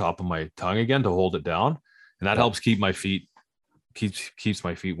over top of my tongue again to hold it down, and that helps keep my feet keeps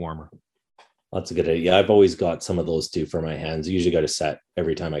my feet warmer. That's a good idea. Yeah, I've always got some of those too for my hands. I usually got a set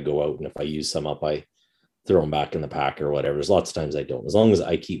every time I go out, and if I use some up, I throw them back in the pack or whatever. There's lots of times I don't. As long as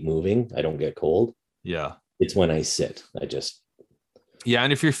I keep moving, I don't get cold. Yeah. It's when I sit. Yeah,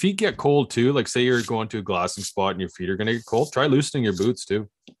 and if your feet get cold too, like say you're going to a glassing spot and your feet are going to get cold, try loosening your boots too.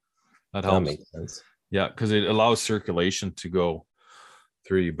 That helps. That makes sense. Yeah, because it allows circulation to go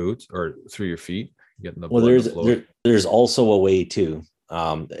through your boots or through your feet. Getting the blood there's also a way too.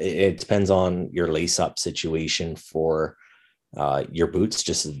 It depends on your lace up situation for your boots,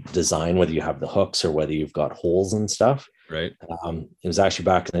 just design, whether you have the hooks or whether you've got holes and stuff. Right. It was actually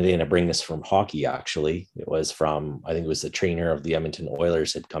back in the day, and I bring this from hockey. Actually, it was from, I think it was the trainer of the Edmonton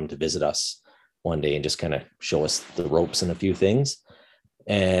Oilers had come to visit us one day and just kind of show us the ropes and a few things.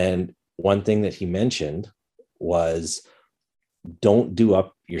 And one thing that he mentioned was, don't do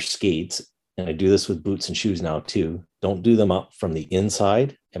up your skates. And I do this with boots and shoes now too. Don't do them up from the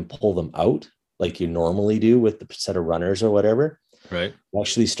inside and pull them out like you normally do with the set of runners or whatever. Right.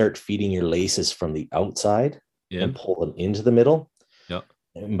 Actually start feeding your laces from the outside and pull them into the middle. Yeah.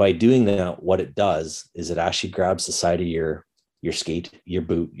 And by doing that, what it does is it actually grabs the side of your skate, your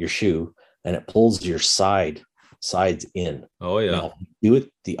boot, your shoe, and it pulls your sides in. Oh yeah. Now, do it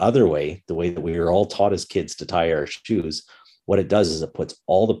the other way, the way that we were all taught as kids to tie our shoes. What it does is it puts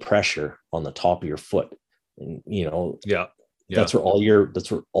all the pressure on the top of your foot. And that's where all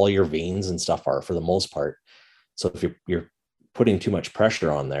your veins and stuff are for the most part. So if you're putting too much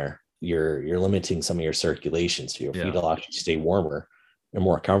pressure on there, you're limiting some of your circulation. So your feet will actually stay warmer and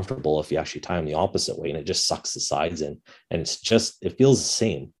more comfortable if you actually tie them the opposite way, and it just sucks the sides in. And it feels the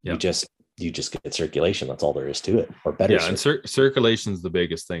same. Yeah. You just get circulation. That's all there is to it, or better. Yeah, and circulation is the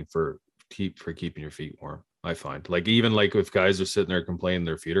biggest thing for keeping your feet warm. I find, like, even like if guys are sitting there complaining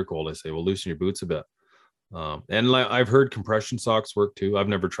their feet are cold, I say, well, loosen your boots a bit. And like, I've heard compression socks work too. I've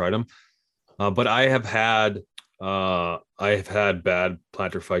never tried them, but I have had bad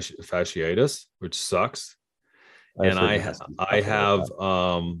plantar fasciitis, which sucks. And I have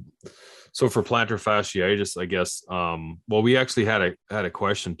so for plantar fasciitis, I guess. Well, we actually had a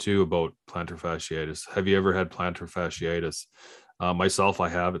question too about plantar fasciitis. Have you ever had plantar fasciitis? Myself, I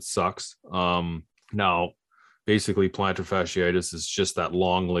have. It sucks. Now, basically, plantar fasciitis is just that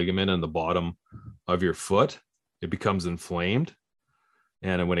long ligament in the bottom of your foot. It becomes inflamed.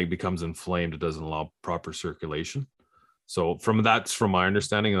 And when it becomes inflamed, it doesn't allow proper circulation. So that's from my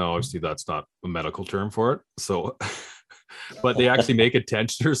understanding, and obviously that's not a medical term for it. So, but they actually make a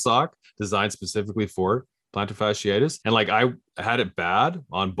tensioner sock designed specifically for plantar fasciitis. And like, I had it bad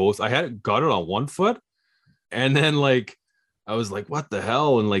on both. Got it on one foot. And then like, I was like, what the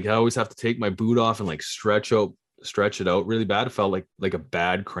hell? And like, I always have to take my boot off and like stretch it out really bad. It felt like a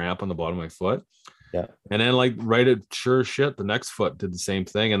bad cramp on the bottom of my foot. Yeah. And then like sure shit, the next foot did the same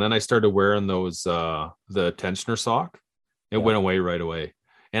thing. And then I started wearing those, the tensioner sock. It went away right away.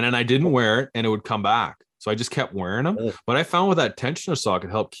 And then I didn't wear it and it would come back. So I just kept wearing them. Really? But I found with that tensioner sock,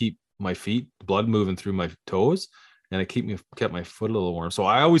 it helped keep my feet, blood moving through my toes. And it kept my foot a little warm. So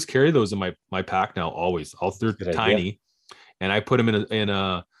I always carry those in my pack now, always. They're tiny. Idea. And I put them in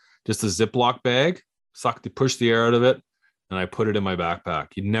a just a Ziploc bag, push the air out of it, and I put it in my backpack.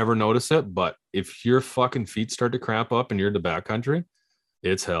 You'd never notice it, but if your fucking feet start to cramp up and you're in the backcountry,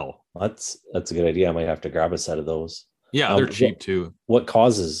 it's hell. That's a good idea. I might have to grab a set of those. Yeah, they're cheap too. What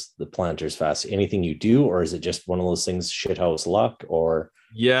causes the planters fast? Anything you do, or is it just one of those things, shithouse luck? Or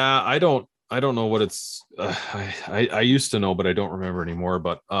Yeah, I don't know what it's. I used to know, but I don't remember anymore.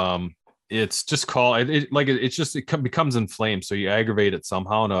 But it's just called it becomes inflamed, so you aggravate it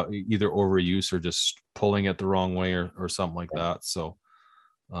somehow, and either overuse or just pulling it the wrong way or something like that. So,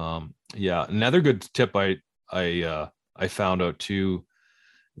 yeah, another good tip I found out too,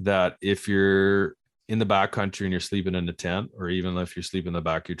 that if you're in the backcountry and you're sleeping in a tent, or even if you're sleeping in the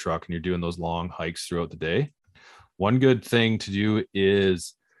back of your truck and you're doing those long hikes throughout the day, one good thing to do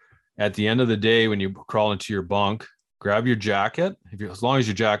is at the end of the day, when you crawl into your bunk, grab your jacket. As long as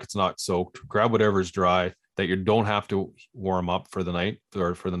your jacket's not soaked, grab whatever's dry that you don't have to warm up for the night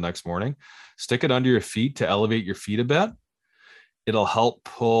or for the next morning. Stick it under your feet to elevate your feet a bit. It'll help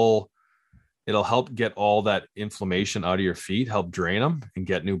get all that inflammation out of your feet, help drain them and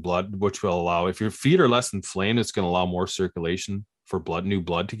get new blood, which will allow, if your feet are less inflamed, it's going to allow more circulation for new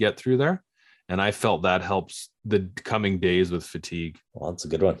blood to get through there. And I felt that helps the coming days with fatigue. Well, that's a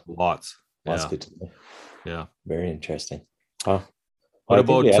good one. Lots. That's Yeah. good to know. Yeah. Very interesting. Huh? What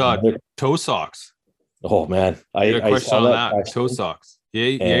about toe socks? Oh man, I got a question on that. question, Toe socks.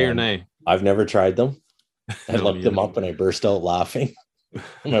 Yay or nay? I've never tried them. I No, looked them up and I burst out laughing.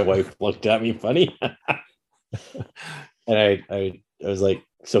 My wife looked at me funny. And I was like,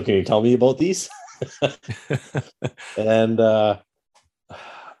 so can you tell me about these? And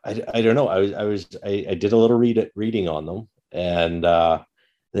I don't know. I did a little reading on them, and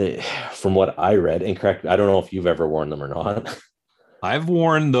from what I read, and correct, I don't know if you've ever worn them or not. I've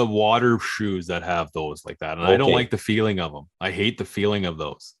worn the water shoes that have those like that, and I don't like the feeling of them. I hate the feeling of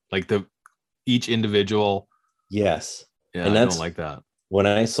those, like each individual. Yes. Yeah, and I don't like that. When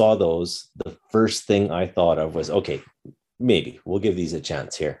I saw those, the first thing I thought of was, okay, maybe we'll give these a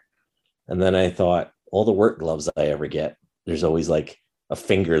chance here. And then I thought, all the work gloves I ever get, there's always like a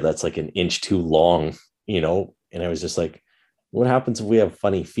finger that's like an inch too long, and I was just like, what happens if we have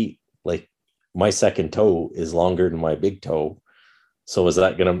funny feet? Like my second toe is longer than my big toe. So is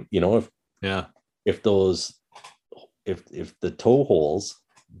that gonna, if the toe holes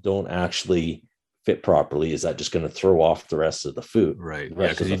don't actually fit properly, is that just going to throw off the rest of the foot? Right. Yeah,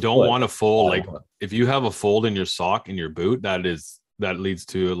 because you don't want to fold. Like if you have a fold in your sock in your boot, that leads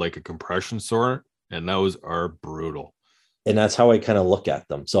to like a compression sore, and those are brutal. And that's how I kind of look at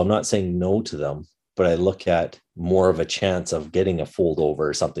them. So I'm not saying no to them, but I look at more of a chance of getting a fold over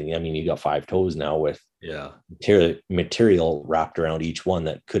or something. I mean, you got 5 toes now with material wrapped around each one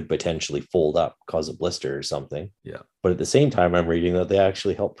that could potentially fold up, cause a blister or something. Yeah. But at the same time, I'm reading that they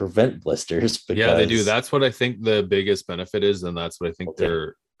actually help prevent blisters. Yeah, they do. That's what I think the biggest benefit is. And that's what I think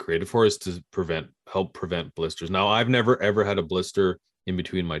they're created for, is to help prevent blisters. Now, I've never, ever had a blister in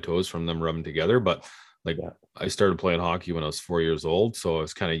between my toes from them rubbing together, but I started playing hockey when I was 4 years old. So I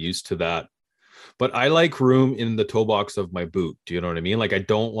was kind of used to that. But I like room in the toe box of my boot. Do you know what I mean? Like, I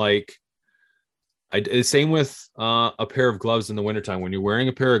don't like, same with a pair of gloves in the wintertime. When you're wearing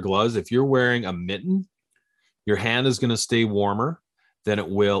a pair of gloves, if you're wearing a mitten, your hand is going to stay warmer than it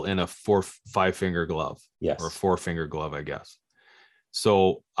will in a 4-5 finger glove. Yes. Or a 4-finger glove, I guess.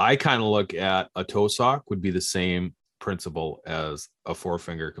 So I kind of look at a toe sock would be the same principle as a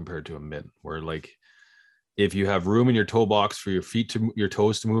 4-finger compared to a mitten, where like if you have room in your toe box for your feet your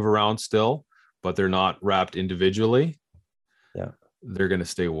toes to move around still, but they're not wrapped individually, they're going to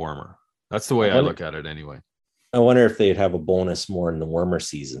stay warmer. That's the way I look at it anyway. I wonder if they'd have a bonus more in the warmer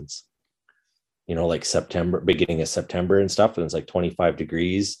seasons, like September, beginning of September and stuff. And it's like 25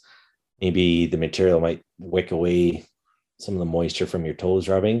 degrees. Maybe the material might wick away some of the moisture from your toes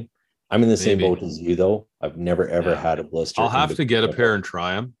rubbing. I'm in the same boat as you, though. I've never, ever had a blister. I'll have to get a pair and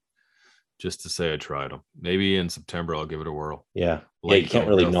try them just to say I tried them. Maybe in September, I'll give it a whirl. Yeah. You can't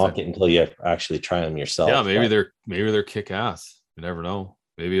really knock it until you actually try them yourself. Yeah. Maybe they're kick ass. You never know.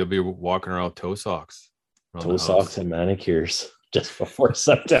 Maybe I'll be walking around with toe socks. Toe socks and manicures just before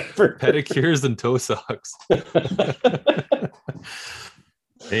September. Pedicures and toe socks.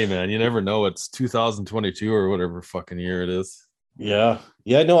 Hey man, you never know. It's 2022 or whatever fucking year it is. Yeah.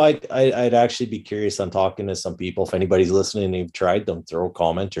 No, I'd actually be curious on talking to some people. If anybody's listening and you've tried them, throw a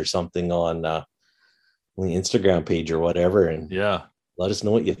comment or something on the Instagram page or whatever, and let us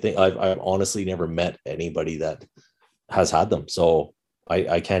know what you think. I've honestly never met anybody that has had them, so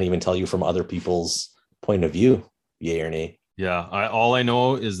I can't even tell you from other people's point of view, yay or nay. Yeah, all I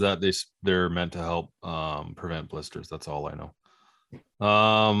know is that they're meant to help prevent blisters. That's all I know.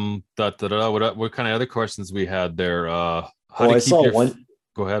 What kind of other questions we had there? I saw one.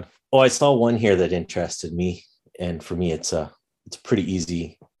 Go ahead. I saw one here that interested me, and for me, it's a it's a pretty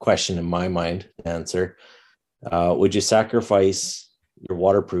easy question in my mind to answer. Would you sacrifice your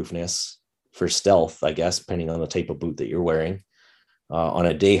waterproofness for stealth, I guess, depending on the type of boot that you're wearing, on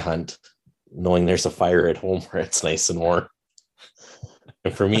a day hunt, knowing there's a fire at home where it's nice and warm?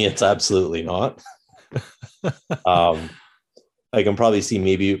 And for me, it's absolutely not. I can probably see,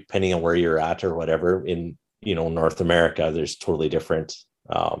 maybe depending on where you're at or whatever, in, you know, North America, there's totally different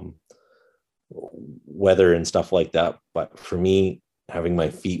weather and stuff like that. But for me, having my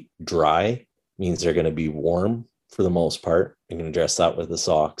feet dry means they're going to be warm for the most part. I'm going to dress that with the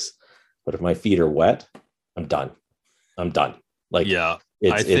socks. But if my feet are wet, I'm done. Like, Yeah,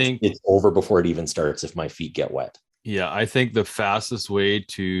 I think it's over before it even starts if my feet get wet. Yeah, I think the fastest way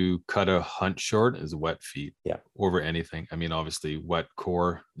to cut a hunt short is wet feet. Yeah. Over anything. I mean, obviously, wet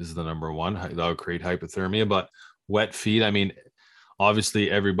core is the number one. That would create hypothermia, but wet feet. I mean,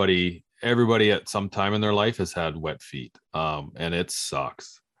 obviously, everybody at some time in their life has had wet feet, and it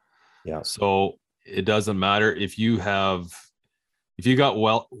sucks. Yeah. So it doesn't matter if you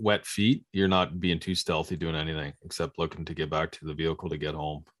got wet feet, you're not being too stealthy doing anything except looking to get back to the vehicle to get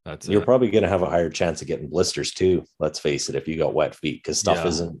home. You're probably going to have a higher chance of getting blisters too. Let's face it, if you got wet feet, because stuff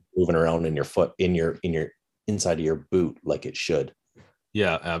isn't moving around in your foot, in your inside of your boot like it should.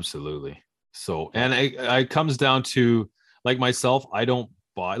 Yeah, absolutely. So, and it comes down to, like myself, I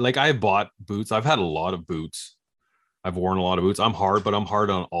bought boots. I've had a lot of boots. I've worn a lot of boots. I'm hard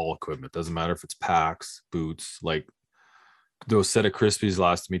on all equipment. Doesn't matter if it's packs, boots. Like those set of Crispies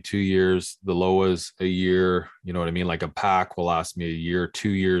lasted me 2 years. The Loas a year. You know what I mean? Like a pack will last me a year, 2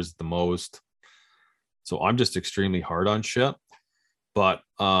 years the most. So I'm just extremely hard on shit. But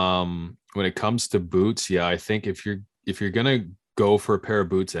when it comes to boots, yeah, I think if you're gonna go for a pair of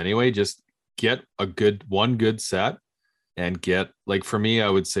boots anyway, just get one good set and get, like, for me, I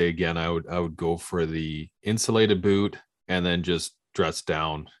would say again, I would go for the insulated boot and then just dress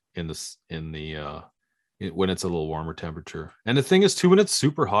down in the when it's a little warmer temperature. And the thing is too, when it's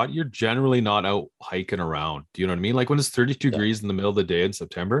super hot, you're generally not out hiking around. Do you know what I mean? Like when it's 32 degrees in the middle of the day in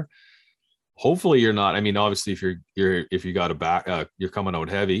September, hopefully you're not. I mean, obviously if you got a back, you're coming out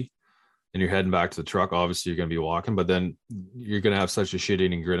heavy and you're heading back to the truck, obviously you're going to be walking, but then you're going to have such a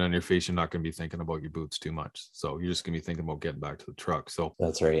shit-eating grin on your face, you're not going to be thinking about your boots too much. So you're just going to be thinking about getting back to the truck. So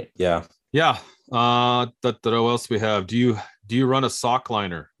that's right. Yeah. What else we have? Do you run a sock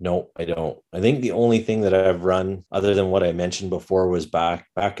liner? No, I don't. I think the only thing that I've run, other than what I mentioned before, was back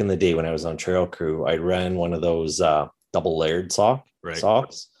in the day when I was on trail crew, I ran one of those double layered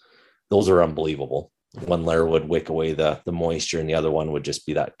socks. Those are unbelievable. One layer would wick away the moisture and the other one would just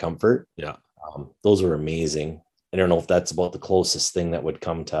be that comfort. Yeah. Those are amazing. I don't know if that's about the closest thing that would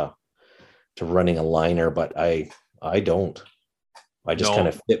come to running a liner, but I don't. I just kind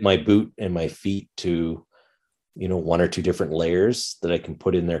of fit my boot and my feet to, one or two different layers that I can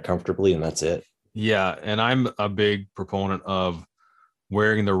put in there comfortably, and that's it. Yeah. And I'm a big proponent of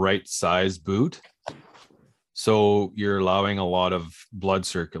wearing the right size boot. So you're allowing a lot of blood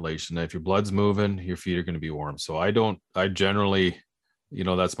circulation. If your blood's moving, your feet are going to be warm. So I generally,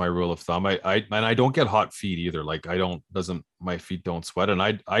 that's my rule of thumb. I don't get hot feet either. Like my feet don't sweat, and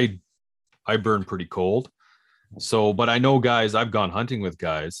I burn pretty cold. So, but I know guys, I've gone hunting with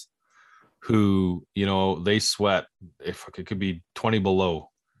guys who, they sweat, if it could be 20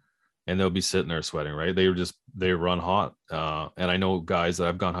 below, and they'll be sitting there sweating, right? They run hot. And I know guys that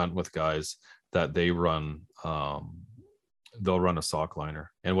I've gone hunting with guys that they'll run a sock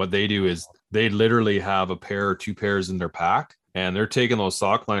liner. And what they do is they literally have a pair or two pairs in their pack, and they're taking those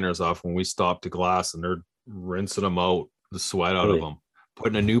sock liners off when we stop to glass, and they're rinsing them out, the sweat out of them,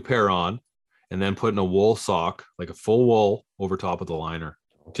 putting a new pair on, and then putting a wool sock, like a full wool, over top of the liner,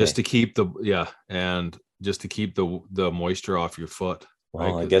 just to keep the moisture off your foot.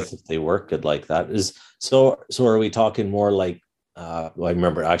 Well, right? I guess if they work good like that is so are we talking more like, I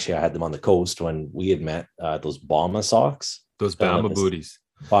remember actually I had them on the coast when we had met, those Bama socks, those Bama booties,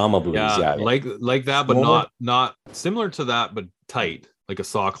 yeah, like that, but not similar to that, but tight, like a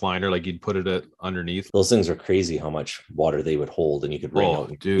sock liner, like you'd put it underneath. Those things are crazy how much water they would hold, and you could wring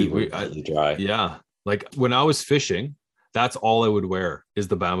out, dude, really dry. Yeah, like when I was fishing, that's all I would wear is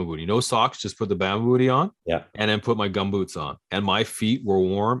the Bama booty. No socks, just put the Bama booty on. Yeah, and then put my gum boots on, and my feet were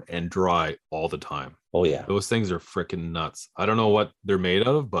warm and dry all the time. Oh yeah, those things are freaking nuts. I don't know what they're made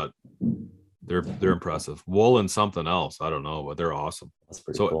out of, but they're impressive. Wool and something else, I don't know, but they're awesome. That's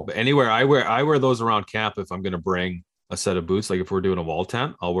pretty cool. Anywhere I wear those around camp if I'm going to bring a set of boots. Like if we're doing a wall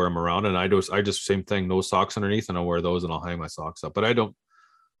tent, I'll wear them around, and I just same thing, no socks underneath, and I'll wear those and I'll hang my socks up. But I don't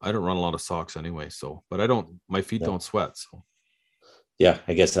run a lot of socks anyway. So, but my feet don't sweat. So yeah,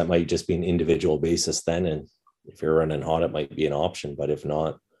 I guess that might just be an individual basis then, and if you're running hot, it might be an option, but if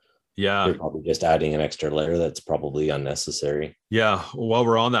not, Yeah. you're probably just adding an extra layer that's probably unnecessary. Yeah. While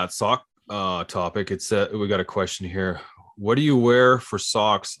we're on that sock topic, it's we got a question here. What do you wear for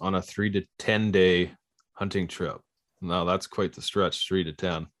socks on a 3 to 10 day hunting trip? Now that's quite the stretch, 3 to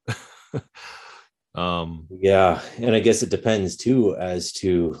 10. Yeah, and I guess it depends too as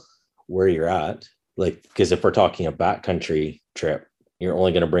to where you're at. Like, because if we're talking a backcountry trip, you're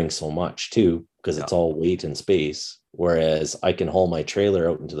only going to bring so much too, because it's all weight and space. Whereas I can haul my trailer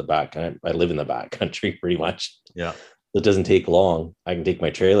out into the back. I live in the backcountry pretty much. Yeah. It doesn't take long. I can take my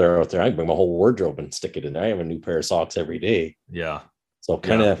trailer out there. I can bring my whole wardrobe and stick it in there. I have a new pair of socks every day. Yeah. So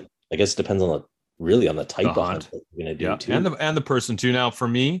kind of, I guess it depends on the type of hunt that you're going to do too. And the person too. Now for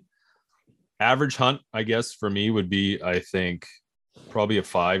me, average hunt, I guess for me would be, I think, probably a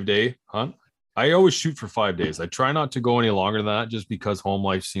 5-day hunt. I always shoot for 5 days. I try not to go any longer than that just because home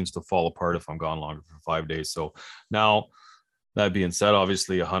life seems to fall apart if I'm gone longer for 5 days. So now that being said,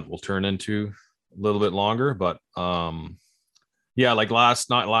 obviously a hunt will turn into a little bit longer, but yeah, like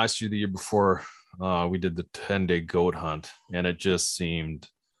not last year, the year before, we did the 10-day goat hunt, and it just seemed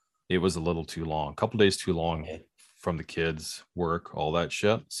it was a little too long, a couple days too long from the kids' work, all that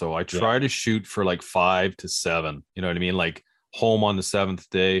shit. So I try to shoot for like 5 to 7, you know what I mean? Like home on the 7th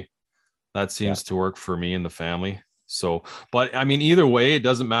day. That seems to work for me and the family. So, but I mean, either way, it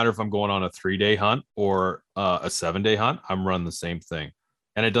doesn't matter if I'm going on a 3-day hunt or a 7-day hunt. I'm running the same thing.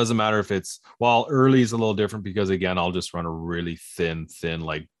 And it doesn't matter if it's, well, early is a little different because again, I'll just run a really thin,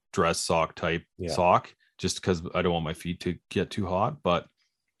 like dress sock type sock, just because I don't want my feet to get too hot. But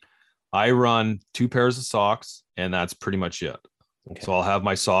I run 2 pairs of socks and that's pretty much it. Okay. So I'll have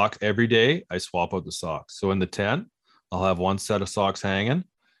my sock every day. I swap out the socks. So in the tent, I'll have 1 set of socks hanging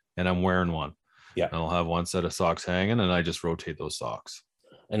and I'm wearing one. Yeah. And I'll have 1 set of socks hanging and I just rotate those socks.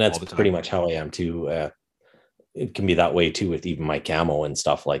 And that's pretty much how I am too. It can be that way too with even my camo and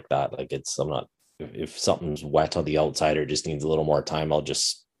stuff like that. Like if something's wet on the outside or just needs a little more time, I'll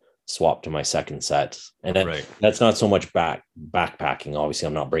just swap to my second set. And that's not so much backpacking. Obviously,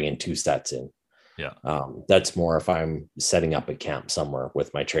 I'm not bringing 2 sets in. Yeah. That's more if I'm setting up a camp somewhere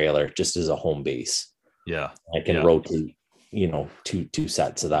with my trailer, just as a home base. Yeah. I can rotate, two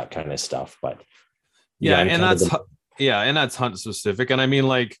sets of that kind of stuff. But and that's hunt specific. And I mean,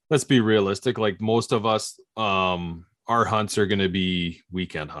 like, let's be realistic. Like most of us, our hunts are going to be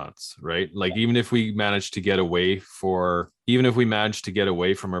weekend hunts, right? Like even if we manage to get away from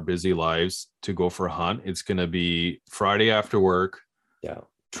our busy lives to go for a hunt, it's going to be Friday after work,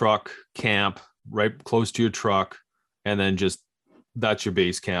 truck camp right close to your truck. And then that's your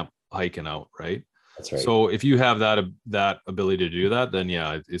base camp hiking out. Right. That's right. So if you have that ability to do that, then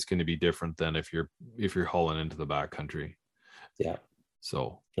it's going to be different than if you're hauling into the backcountry. Yeah.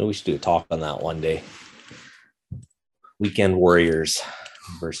 So we should do a talk on that one day. Weekend warriors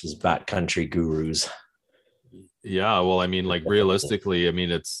versus backcountry gurus. Yeah. Well, I mean, like realistically, I mean,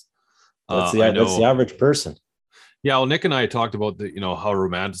 it's that's the average person. Yeah. Well, Nick and I talked about how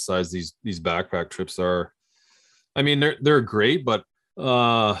romanticized these backpack trips are. I mean, they're great, but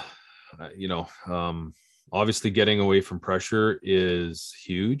obviously getting away from pressure is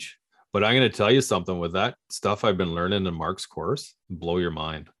huge, but I'm going to tell you something with that stuff I've been learning in Mark's course, blow your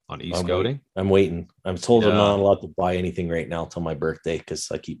mind on e-scouting. I'm waiting. I'm told I'm not allowed to buy anything right now till my birthday because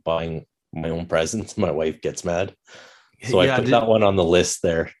I keep buying my own presents. My wife gets mad. So I put that one on the list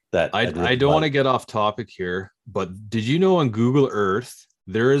there. That I don't want to get off topic here, but did you know on Google Earth,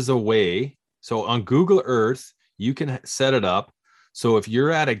 there is a way. So on Google Earth, you can set it up. So if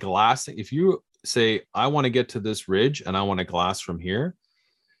you're at if you say, I want to get to this ridge and I want to glass from here,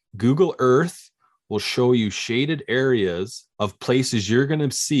 Google Earth will show you shaded areas of places you're going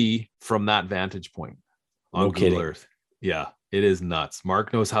to see from that vantage point on Google Earth. Yeah, it is nuts.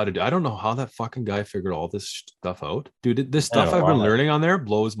 Mark knows how to do. I don't know how that fucking guy figured all this stuff out. Dude, this stuff I've been learning on there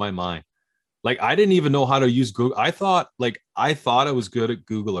blows my mind. Like, I didn't even know how to use Google. I thought I was good at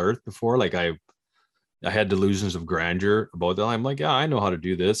Google Earth before. Like I had delusions of grandeur about that. I'm like, yeah, I know how to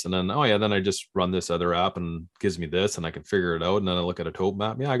do this. And then, then I just run this other app and gives me this and I can figure it out. And then I look at a topo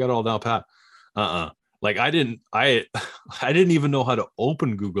map. Yeah, I got it all down pat. Like I didn't even know how to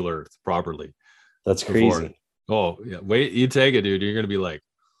open Google Earth properly. That's crazy. Oh yeah. Wait, you take it, dude. You're going to be like,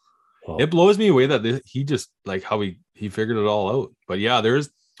 it blows me away that he just like how he figured it all out. But yeah, there's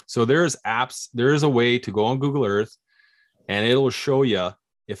apps. There is a way to go on Google Earth and it'll show you.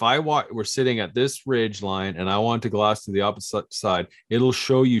 If we're sitting at this ridge line and I want to glass to the opposite side, it'll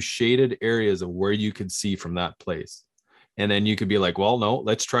show you shaded areas of where you can see from that place. And then you could be like, well, no,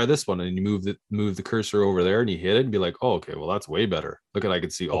 let's try this one. And you move the cursor over there and you hit it and be like, oh, okay, well, that's way better. Look at, I can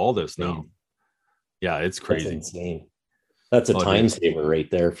see all this now. Yeah, it's That's crazy. insane. That's a Oh, time dude. saver right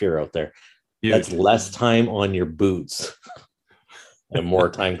there if you're out there. Huge. That's less time on your boots and more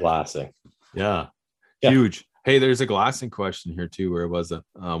time glassing. Yeah. Yeah. Huge. Hey, there's a glassing question here too. Where was it?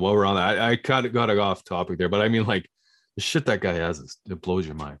 While we're on that, I kind of got off topic there, but I mean, like the shit that guy has, it blows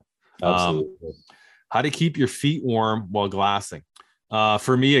your mind. Absolutely. How to keep your feet warm while glassing.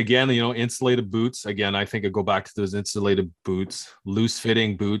 For me, again, insulated boots. Again, I think I go back to those insulated boots, loose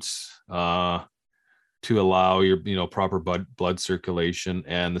fitting boots, to allow your, proper blood circulation.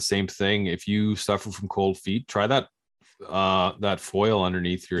 And the same thing, if you suffer from cold feet, try that foil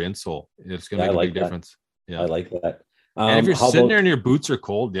underneath your insole. It's going to make a big difference. Yeah. I like that. And if you're sitting there and your boots are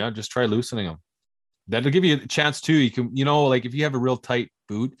cold, just try loosening them. That'll give you a chance too. You can, like if you have a real tight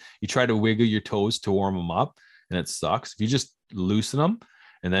boot, you try to wiggle your toes to warm them up and it sucks. If you just loosen them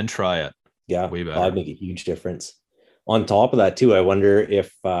and then try it. Yeah, way better. That'd make a huge difference. On top of that too, I wonder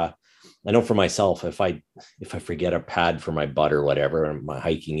if, I know for myself, if I forget a pad for my butt or whatever, and my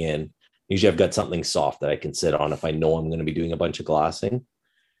hiking in, usually I've got something soft that I can sit on if I know I'm going to be doing a bunch of glassing.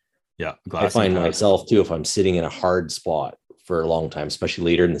 Yeah. I find myself too, if I'm sitting in a hard spot for a long time, especially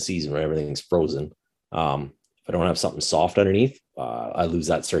later in the season when everything's frozen, if I don't have something soft underneath, I lose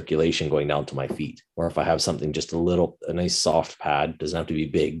that circulation going down to my feet. Or if I have something just a nice soft pad, doesn't have to be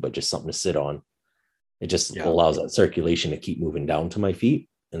big, but just something to sit on, it just allows that circulation to keep moving down to my feet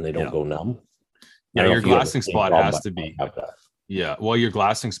and they don't go numb. Yeah, your glassing spot has to be. Yeah, well, your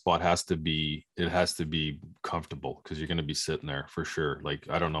glassing spot has to be comfortable because you're going to be sitting there for sure. Like,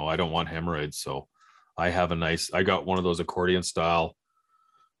 I don't know, I don't want hemorrhoids, so I got one of those accordion style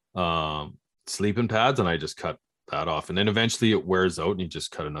sleeping pads, and I just cut that off, and then eventually it wears out, and you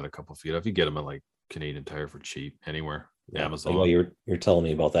just cut another couple feet off. You get them at like Canadian Tire for cheap anywhere, Amazon. Well, you're telling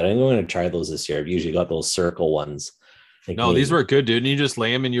me about that. I'm going to try those this year. I've usually got those circle ones. No, these were good, dude. And you just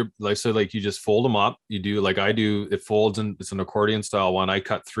lay them in your, like, so like you just fold them up. You do like I do. It folds, and it's an accordion style one. I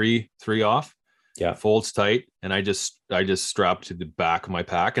cut three off. Yeah, folds tight, and I just strap to the back of my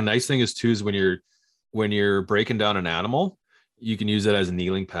pack. And nice thing is too is when you're breaking down an animal, you can use it as a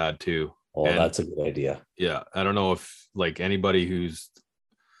kneeling pad too. Oh, that's a good idea. Yeah, I don't know if like anybody who's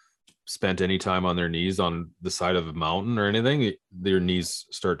spent any time on their knees on the side of a mountain or anything, their knees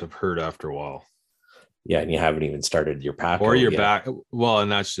start to hurt after a while. Yeah, and you haven't even started your pack or your back. Well,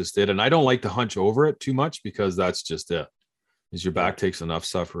 and that's just it. And I don't like to hunch over it too much because that's just it. Is your back takes enough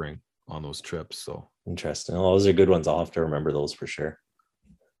suffering on those trips. So interesting. Well, those are good ones. I'll have to remember those for sure.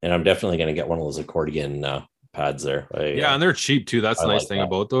 And I'm definitely going to get one of those accordion pads there. And they're cheap too. That's the nice thing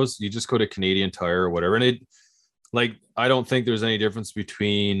about those. You just go to Canadian Tire or whatever, and I don't think there's any difference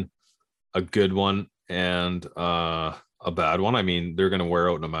between a good one and a bad one. I mean, they're going to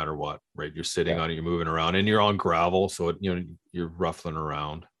wear out no matter what, right? You're sitting on it, you're moving around, and you're on gravel, so you're ruffling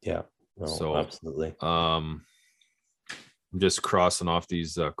around. Yeah, so absolutely. I'm just crossing off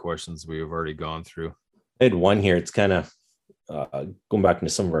these questions we've already gone through. I had one here. It's kind of going back into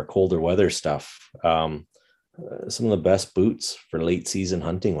some of our colder weather stuff. Some of the best boots for late season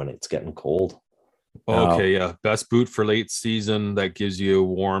hunting when it's getting cold. Okay, yeah. Best boot for late season that gives you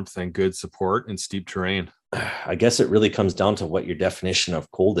warmth and good support in steep terrain. I guess it really comes down to what your definition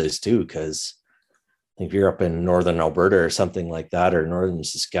of cold is too, because if you're up in northern Alberta or something like that, or northern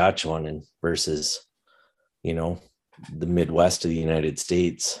Saskatchewan, and versus, the Midwest of the United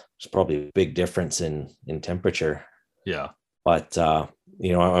States, there's probably a big difference in temperature. Yeah. But,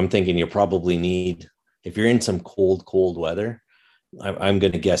 I'm thinking you probably need, if you're in some cold weather, I'm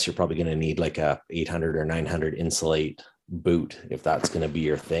going to guess you're probably going to need like a 800 or 900 insulate boot, if that's going to be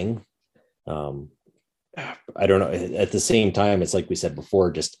your thing. I don't know. At the same time, it's like we said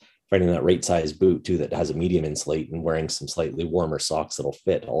before, just finding that right size boot too, that has a medium insulate, and wearing some slightly warmer socks that'll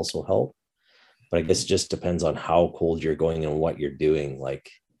fit also help. But I guess it just depends on how cold you're going and what you're doing. Like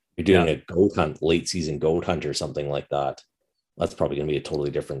you're doing a goat hunt, late season goat hunt or something like that. That's probably going to be a totally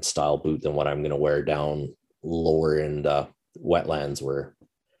different style boot than what I'm going to wear down lower in the wetlands where,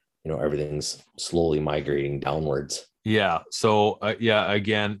 everything's slowly migrating downwards. Yeah. So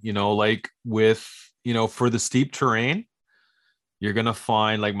again, like with, for the steep terrain, you're going to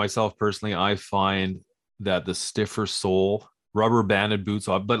find, like myself personally, I find that the stiffer sole rubber banded boots,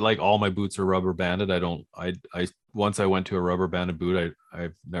 but like all my boots are rubber banded. I once I went to a rubber banded boot,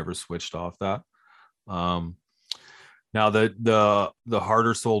 I've never switched off that. Now the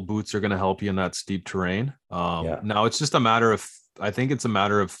harder sole boots are going to help you in that steep terrain. Now it's just I think it's a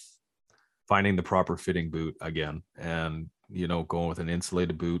matter of finding the proper fitting boot again, and going with an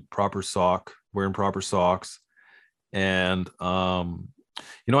insulated boot, wearing proper socks. And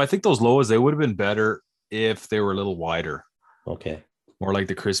I think those lows, they would have been better if they were a little wider. Okay. More like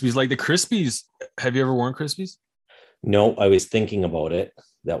the Crispies. Like the Crispies. Have you ever worn Crispies? No, I was thinking about it.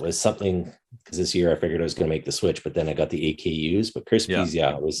 That was something because this year I figured I was going to make the switch, but then I got the AKUs. But Crispies,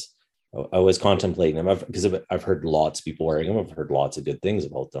 I was contemplating them because I've heard lots of people wearing them. I've heard lots of good things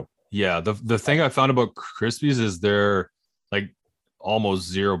about them. Yeah, the thing I found about Crispies is they're like almost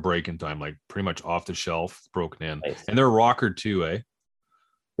zero break-in time, like pretty much off the shelf, broken in, Nice. and they're rockered too, eh?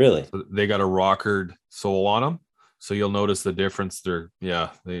 Really? So they got a rockered sole on them, so you'll notice the difference. They've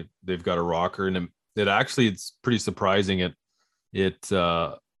got a rocker, and it actually it's pretty surprising. It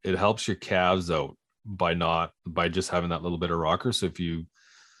helps your calves out by just having that little bit of rocker. So if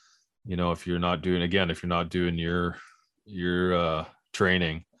you're not doing your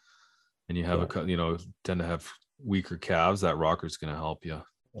training and you have tend to have weaker calves, that rocker is going to help you.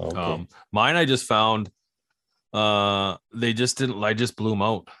 Okay. Mine I just found I just blew them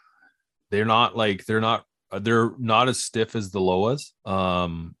out. They're not as stiff as the Loas.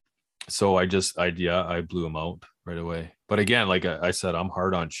 So I blew them out right away. But again, like I said, I'm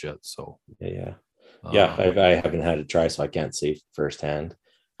hard on shit. So Yeah. I haven't had to try, so I can't say firsthand.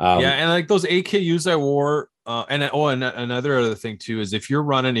 And like those AKUs I wore, and another other thing too is if you're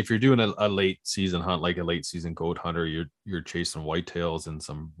doing a late season hunt, like a late season goat hunter, you're chasing whitetails in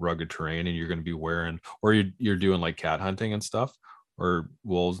some rugged terrain, and you're going to be wearing, or you're doing like cat hunting and stuff, or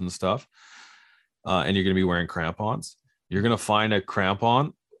wolves and stuff, and you're going to be wearing crampons. You're going to find a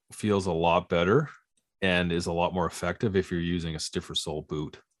crampon feels a lot better and is a lot more effective if you're using a stiffer sole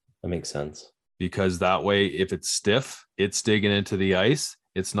boot. That makes sense. Because that way, if it's stiff, it's digging into the ice.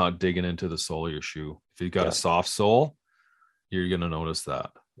 It's not digging into the sole of your shoe. If you've got a soft sole, you're going to notice that.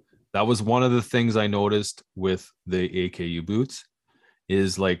 That was one of the things I noticed with the AKU boots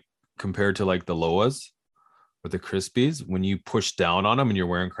is like compared to like the Loas or the Crispies, when you push down on them and you're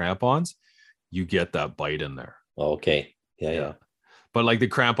wearing crampons, you get that bite in there. Okay. Yeah. But like the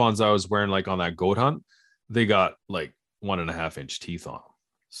crampons I was wearing like on that goat hunt, they got like 1.5 inch teeth on them.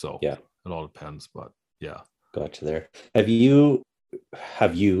 So it all depends, but yeah. Gotcha there. Have you,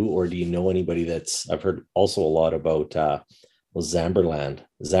 or do you know anybody I've heard also a lot about Zamberlan.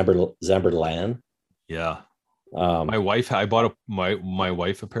 Yeah. My wife, I bought my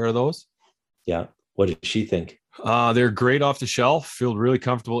wife a pair of those. Yeah. What did she think? They're great off the shelf, feel really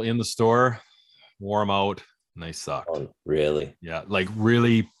comfortable in the store, wore them out, and they sucked. Oh, really? Yeah. Like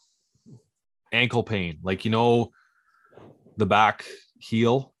really ankle pain. Like, the back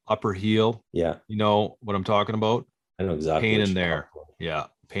heel, upper heel. Yeah. You know what I'm talking about? I know exactly. Pain in there. Yeah.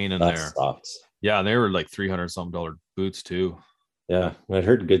 Pain in that there. Sucks. Yeah. And they were like $300 something boots too. Yeah. I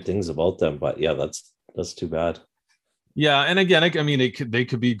heard good things about them, but yeah, that's too bad. Yeah. And again, I mean, they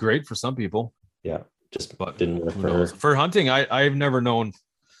could be great for some people. Yeah. But didn't work for her. For hunting. I've never known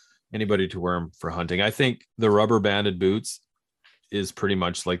anybody to wear them for hunting. I think the rubber banded boots is pretty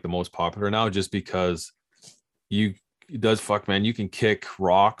much like the most popular now, just because you can kick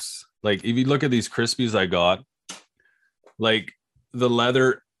rocks. Like if you look at these Crispies I got, like the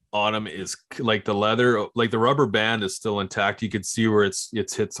leather on them is like the rubber band is still intact. You could see where it's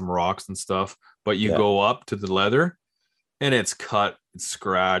hit some rocks and stuff, but you go up to the leather and it's cut, it's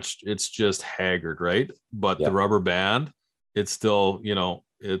scratched, it's just haggard, right? But the rubber band, it's still,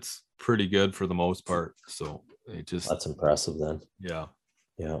 it's pretty good for the most part. So that's impressive then. Yeah.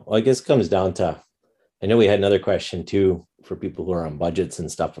 Well, I guess it comes down to, I know we had another question too for people who are on budgets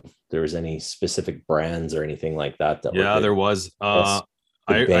and stuff. If there was any specific brands or anything like that. There was.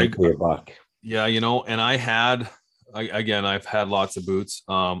 Bang for your buck. Yeah, and I've had lots of boots.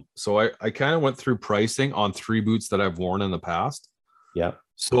 So I kind of went through pricing on 3 boots that I've worn in the past. Yeah.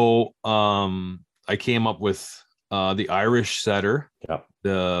 So I came up with the Irish Setter,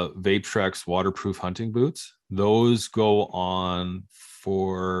 the Vapetrex waterproof hunting boots. Those go on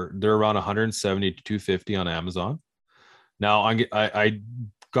they're around 170 to 250 on Amazon. Now I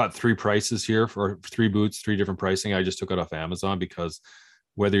got 3 prices here for 3 boots, 3 different pricing. I just took it off Amazon because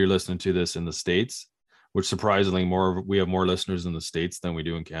whether you're listening to this in the States, which surprisingly we have more listeners in the States than we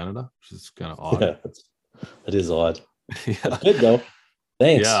do in Canada, which is kind of odd. Yeah, that is odd. Yeah. That's good though.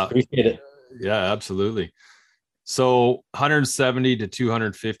 Thanks. Yeah. Appreciate it. Yeah, absolutely. So 170 to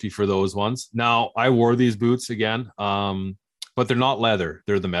 250 for those ones. Now I wore these boots again, but they're not leather.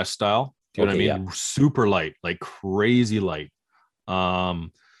 They're the mesh style. Do you know what I mean? Yeah. Super light, like crazy light.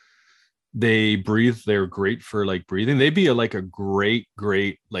 They breathe. They're great for like breathing. They'd be a great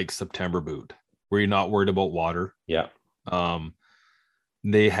like September boot where you're not worried about water. Yeah.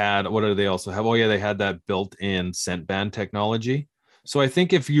 They had, what do they also have? Oh yeah, they had that built-in scent band technology. So I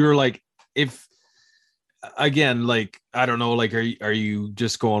think if you're like, again, like, I don't know, like, are you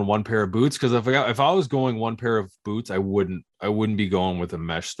just going one pair of boots? Because if I was going one pair of boots, I wouldn't be going with a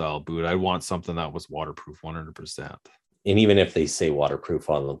mesh style boot. I'd want something that was waterproof 100%. And even if they say waterproof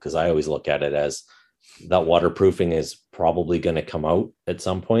on them, because I always look at it as that waterproofing is probably going to come out at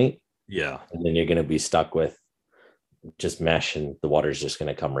some point. Yeah. And then you're going to be stuck with just mesh, and the water's just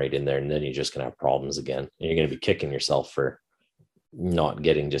going to come right in there. And then you're just going to have problems again. And you're going to be kicking yourself for not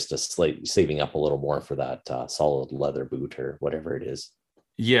getting just a slight, saving up a little more for that solid leather boot or whatever it is.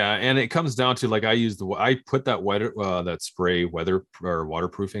 Yeah, and it comes down to, like, I put that spray weather or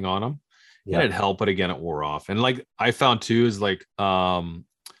waterproofing on them, and it helped, but again, it wore off. And like I found too is like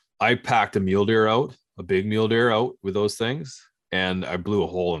I packed a big mule deer out with those things, and I blew a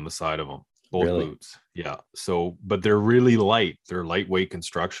hole in the side of them, both boots. Yeah. So, but they're really light. They're lightweight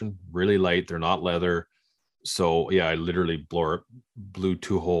construction, really light. They're not leather. So yeah, I literally blew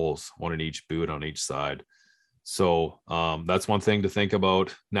 2 holes, one in each boot on each side. So that's one thing to think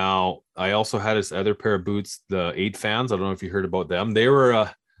about. Now, I also had this other pair of boots, the 8 fans. I don't know if you heard about them. They were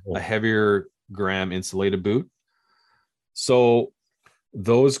a heavier gram insulated boot. So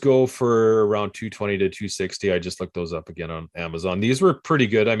those go for around $220 to $260. I just looked those up again on Amazon. These were pretty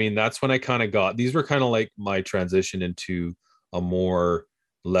good. I mean, that's when I kind of these were kind of like my transition into a more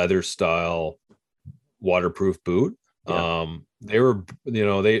leather style waterproof boot. They were,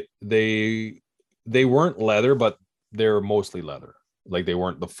 they weren't leather, but they're mostly leather. Like, they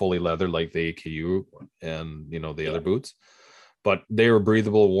weren't the fully leather like the AKU and the other boots, but they were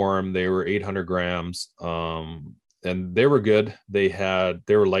breathable, warm. They were 800 grams, and they were good. They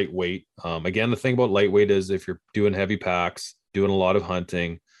were lightweight. Again, the thing about lightweight is if you're doing heavy packs, doing a lot of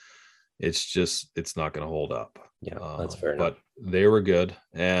hunting, it's not going to hold up. Yeah, that's fair enough. But they were good,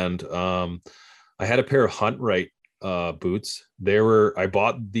 and I had a pair of Hunt Right boots. I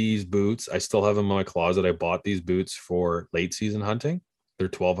bought these boots. I still have them in my closet. I bought these boots for late season hunting. They're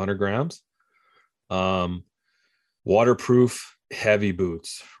 1,200 grams. Waterproof, heavy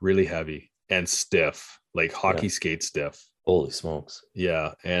boots, really heavy and stiff, like hockey skate stiff. Holy smokes.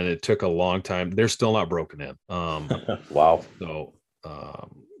 Yeah. And it took a long time. They're still not broken in. Wow. So,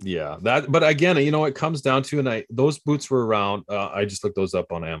 yeah, but again, it comes down to, and those boots were around, I just looked those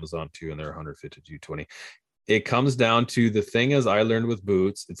up on Amazon too, and they're 150 to 220. It comes down to, the thing is, I learned with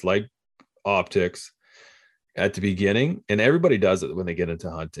boots, it's like optics at the beginning, and everybody does it when they get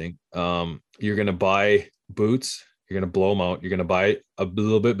into hunting. You're going to buy boots, you're going to blow them out, you're going to buy a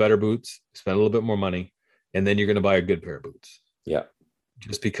little bit better boots, spend a little bit more money, and then you're going to buy a good pair of boots. Yeah.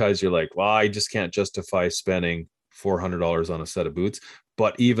 Just because you're like, well, I just can't justify spending $400 on a set of boots.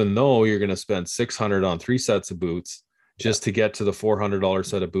 But even though you're going to spend $600 on 3 sets of boots just to get to the $400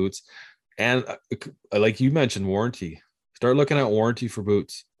 set of boots, and like you mentioned, warranty. Start looking at warranty for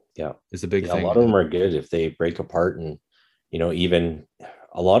boots. Yeah, is a big thing. A lot of them are good if they break apart, and even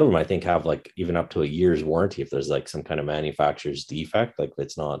a lot of them I think have like even up to a year's warranty if there's like some kind of manufacturer's defect. Like,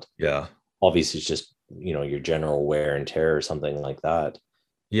 it's not. Yeah. Obviously, it's just your general wear and tear or something like that.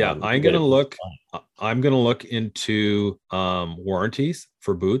 Yeah, I'm gonna look into warranties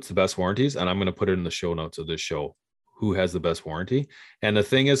for boots, the best warranties, and I'm gonna put it in the show notes of this show. Who has the best warranty? And the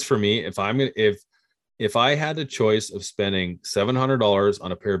thing is, for me, if I had a choice of spending $700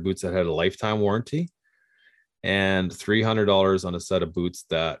 on a pair of boots that had a lifetime warranty and $300 on a set of boots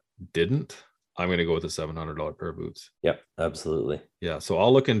that didn't, I'm gonna go with the $700 pair of boots. Yep, absolutely. Yeah, so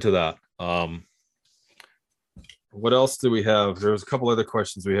I'll look into that. What else do we have? There was a couple other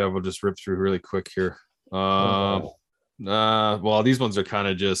questions we have. We'll just rip through really quick here. Well, these ones are kind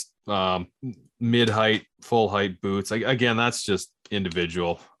of just mid-height, full height boots. Again, that's just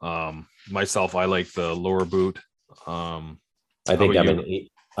individual. Myself, I like the lower boot. I think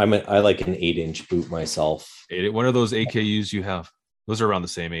I like an 8-inch boot myself. What are those AKUs you have? Those are around the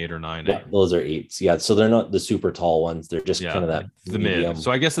same 8 or 9. Yeah, those are 8s. Yeah, so they're not the super tall ones. They're just kind of that the mid.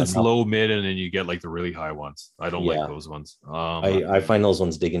 So I guess it's low, mid, and then you get like the really high ones. I don't like those ones. I find those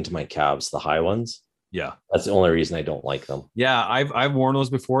ones dig into my calves, the high ones. Yeah, that's the only reason I don't like them. Yeah, I've worn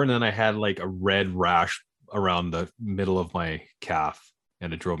those before, and then I had like a red rash around the middle of my calf,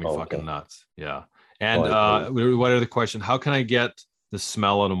 and it drove me fucking nuts. Yeah. And what other question? How can I get the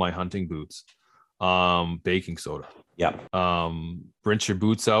smell out of my hunting boots? Baking soda. Yeah. Rinse your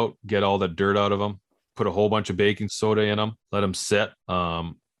boots out, get all the dirt out of them, put a whole bunch of baking soda in them, let them sit.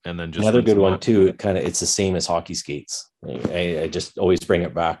 And then just another good one too. It's the same as hockey skates. I just always bring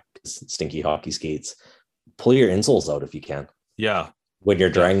it back. Stinky hockey skates. Pull your insoles out if you can. Yeah. When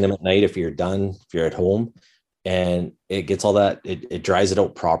you're drying them at night, if you're done, if you're at home, and it gets all that, it dries it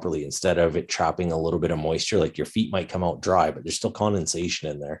out properly instead of it trapping a little bit of moisture. Like your feet might come out dry, but there's still condensation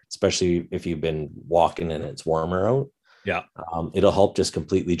in there, especially if you've been walking and it's warmer out. Yeah. It'll help just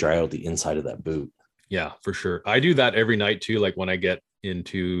completely dry out the inside of that boot. Yeah, for sure. I do that every night too. Like when I get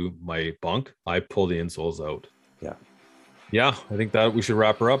into my bunk, I pull the insoles out. Yeah. Yeah, I think that we should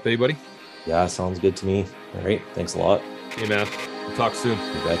wrap her up, buddy? Yeah, sounds good to me. All right. Thanks a lot. Hey, man. We'll talk soon.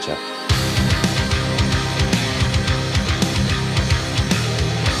 You betcha.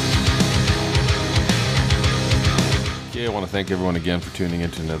 I want to thank everyone again for tuning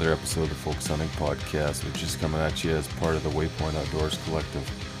into another episode of the Focus Hunting Podcast, which is coming at you as part of the Waypoint Outdoors Collective.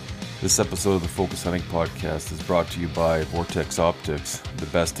 This episode of the Focus Hunting Podcast is brought to you by Vortex Optics, the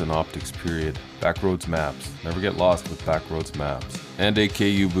best in optics, period. Backroads Maps. Never get lost with Backroads Maps. And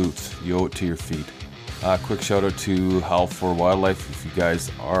AKU Boots. You owe it to your feet. Quick shout out to Howl for Wildlife. If you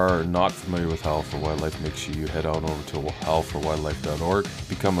guys are not familiar with Howl for Wildlife, make sure you head on over to howlforwildlife.org.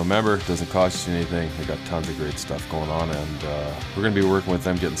 Become a member. It doesn't cost you anything. They got tons of great stuff going on, and we're going to be working with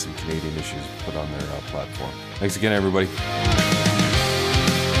them, getting some Canadian issues put on their platform. Thanks again, everybody.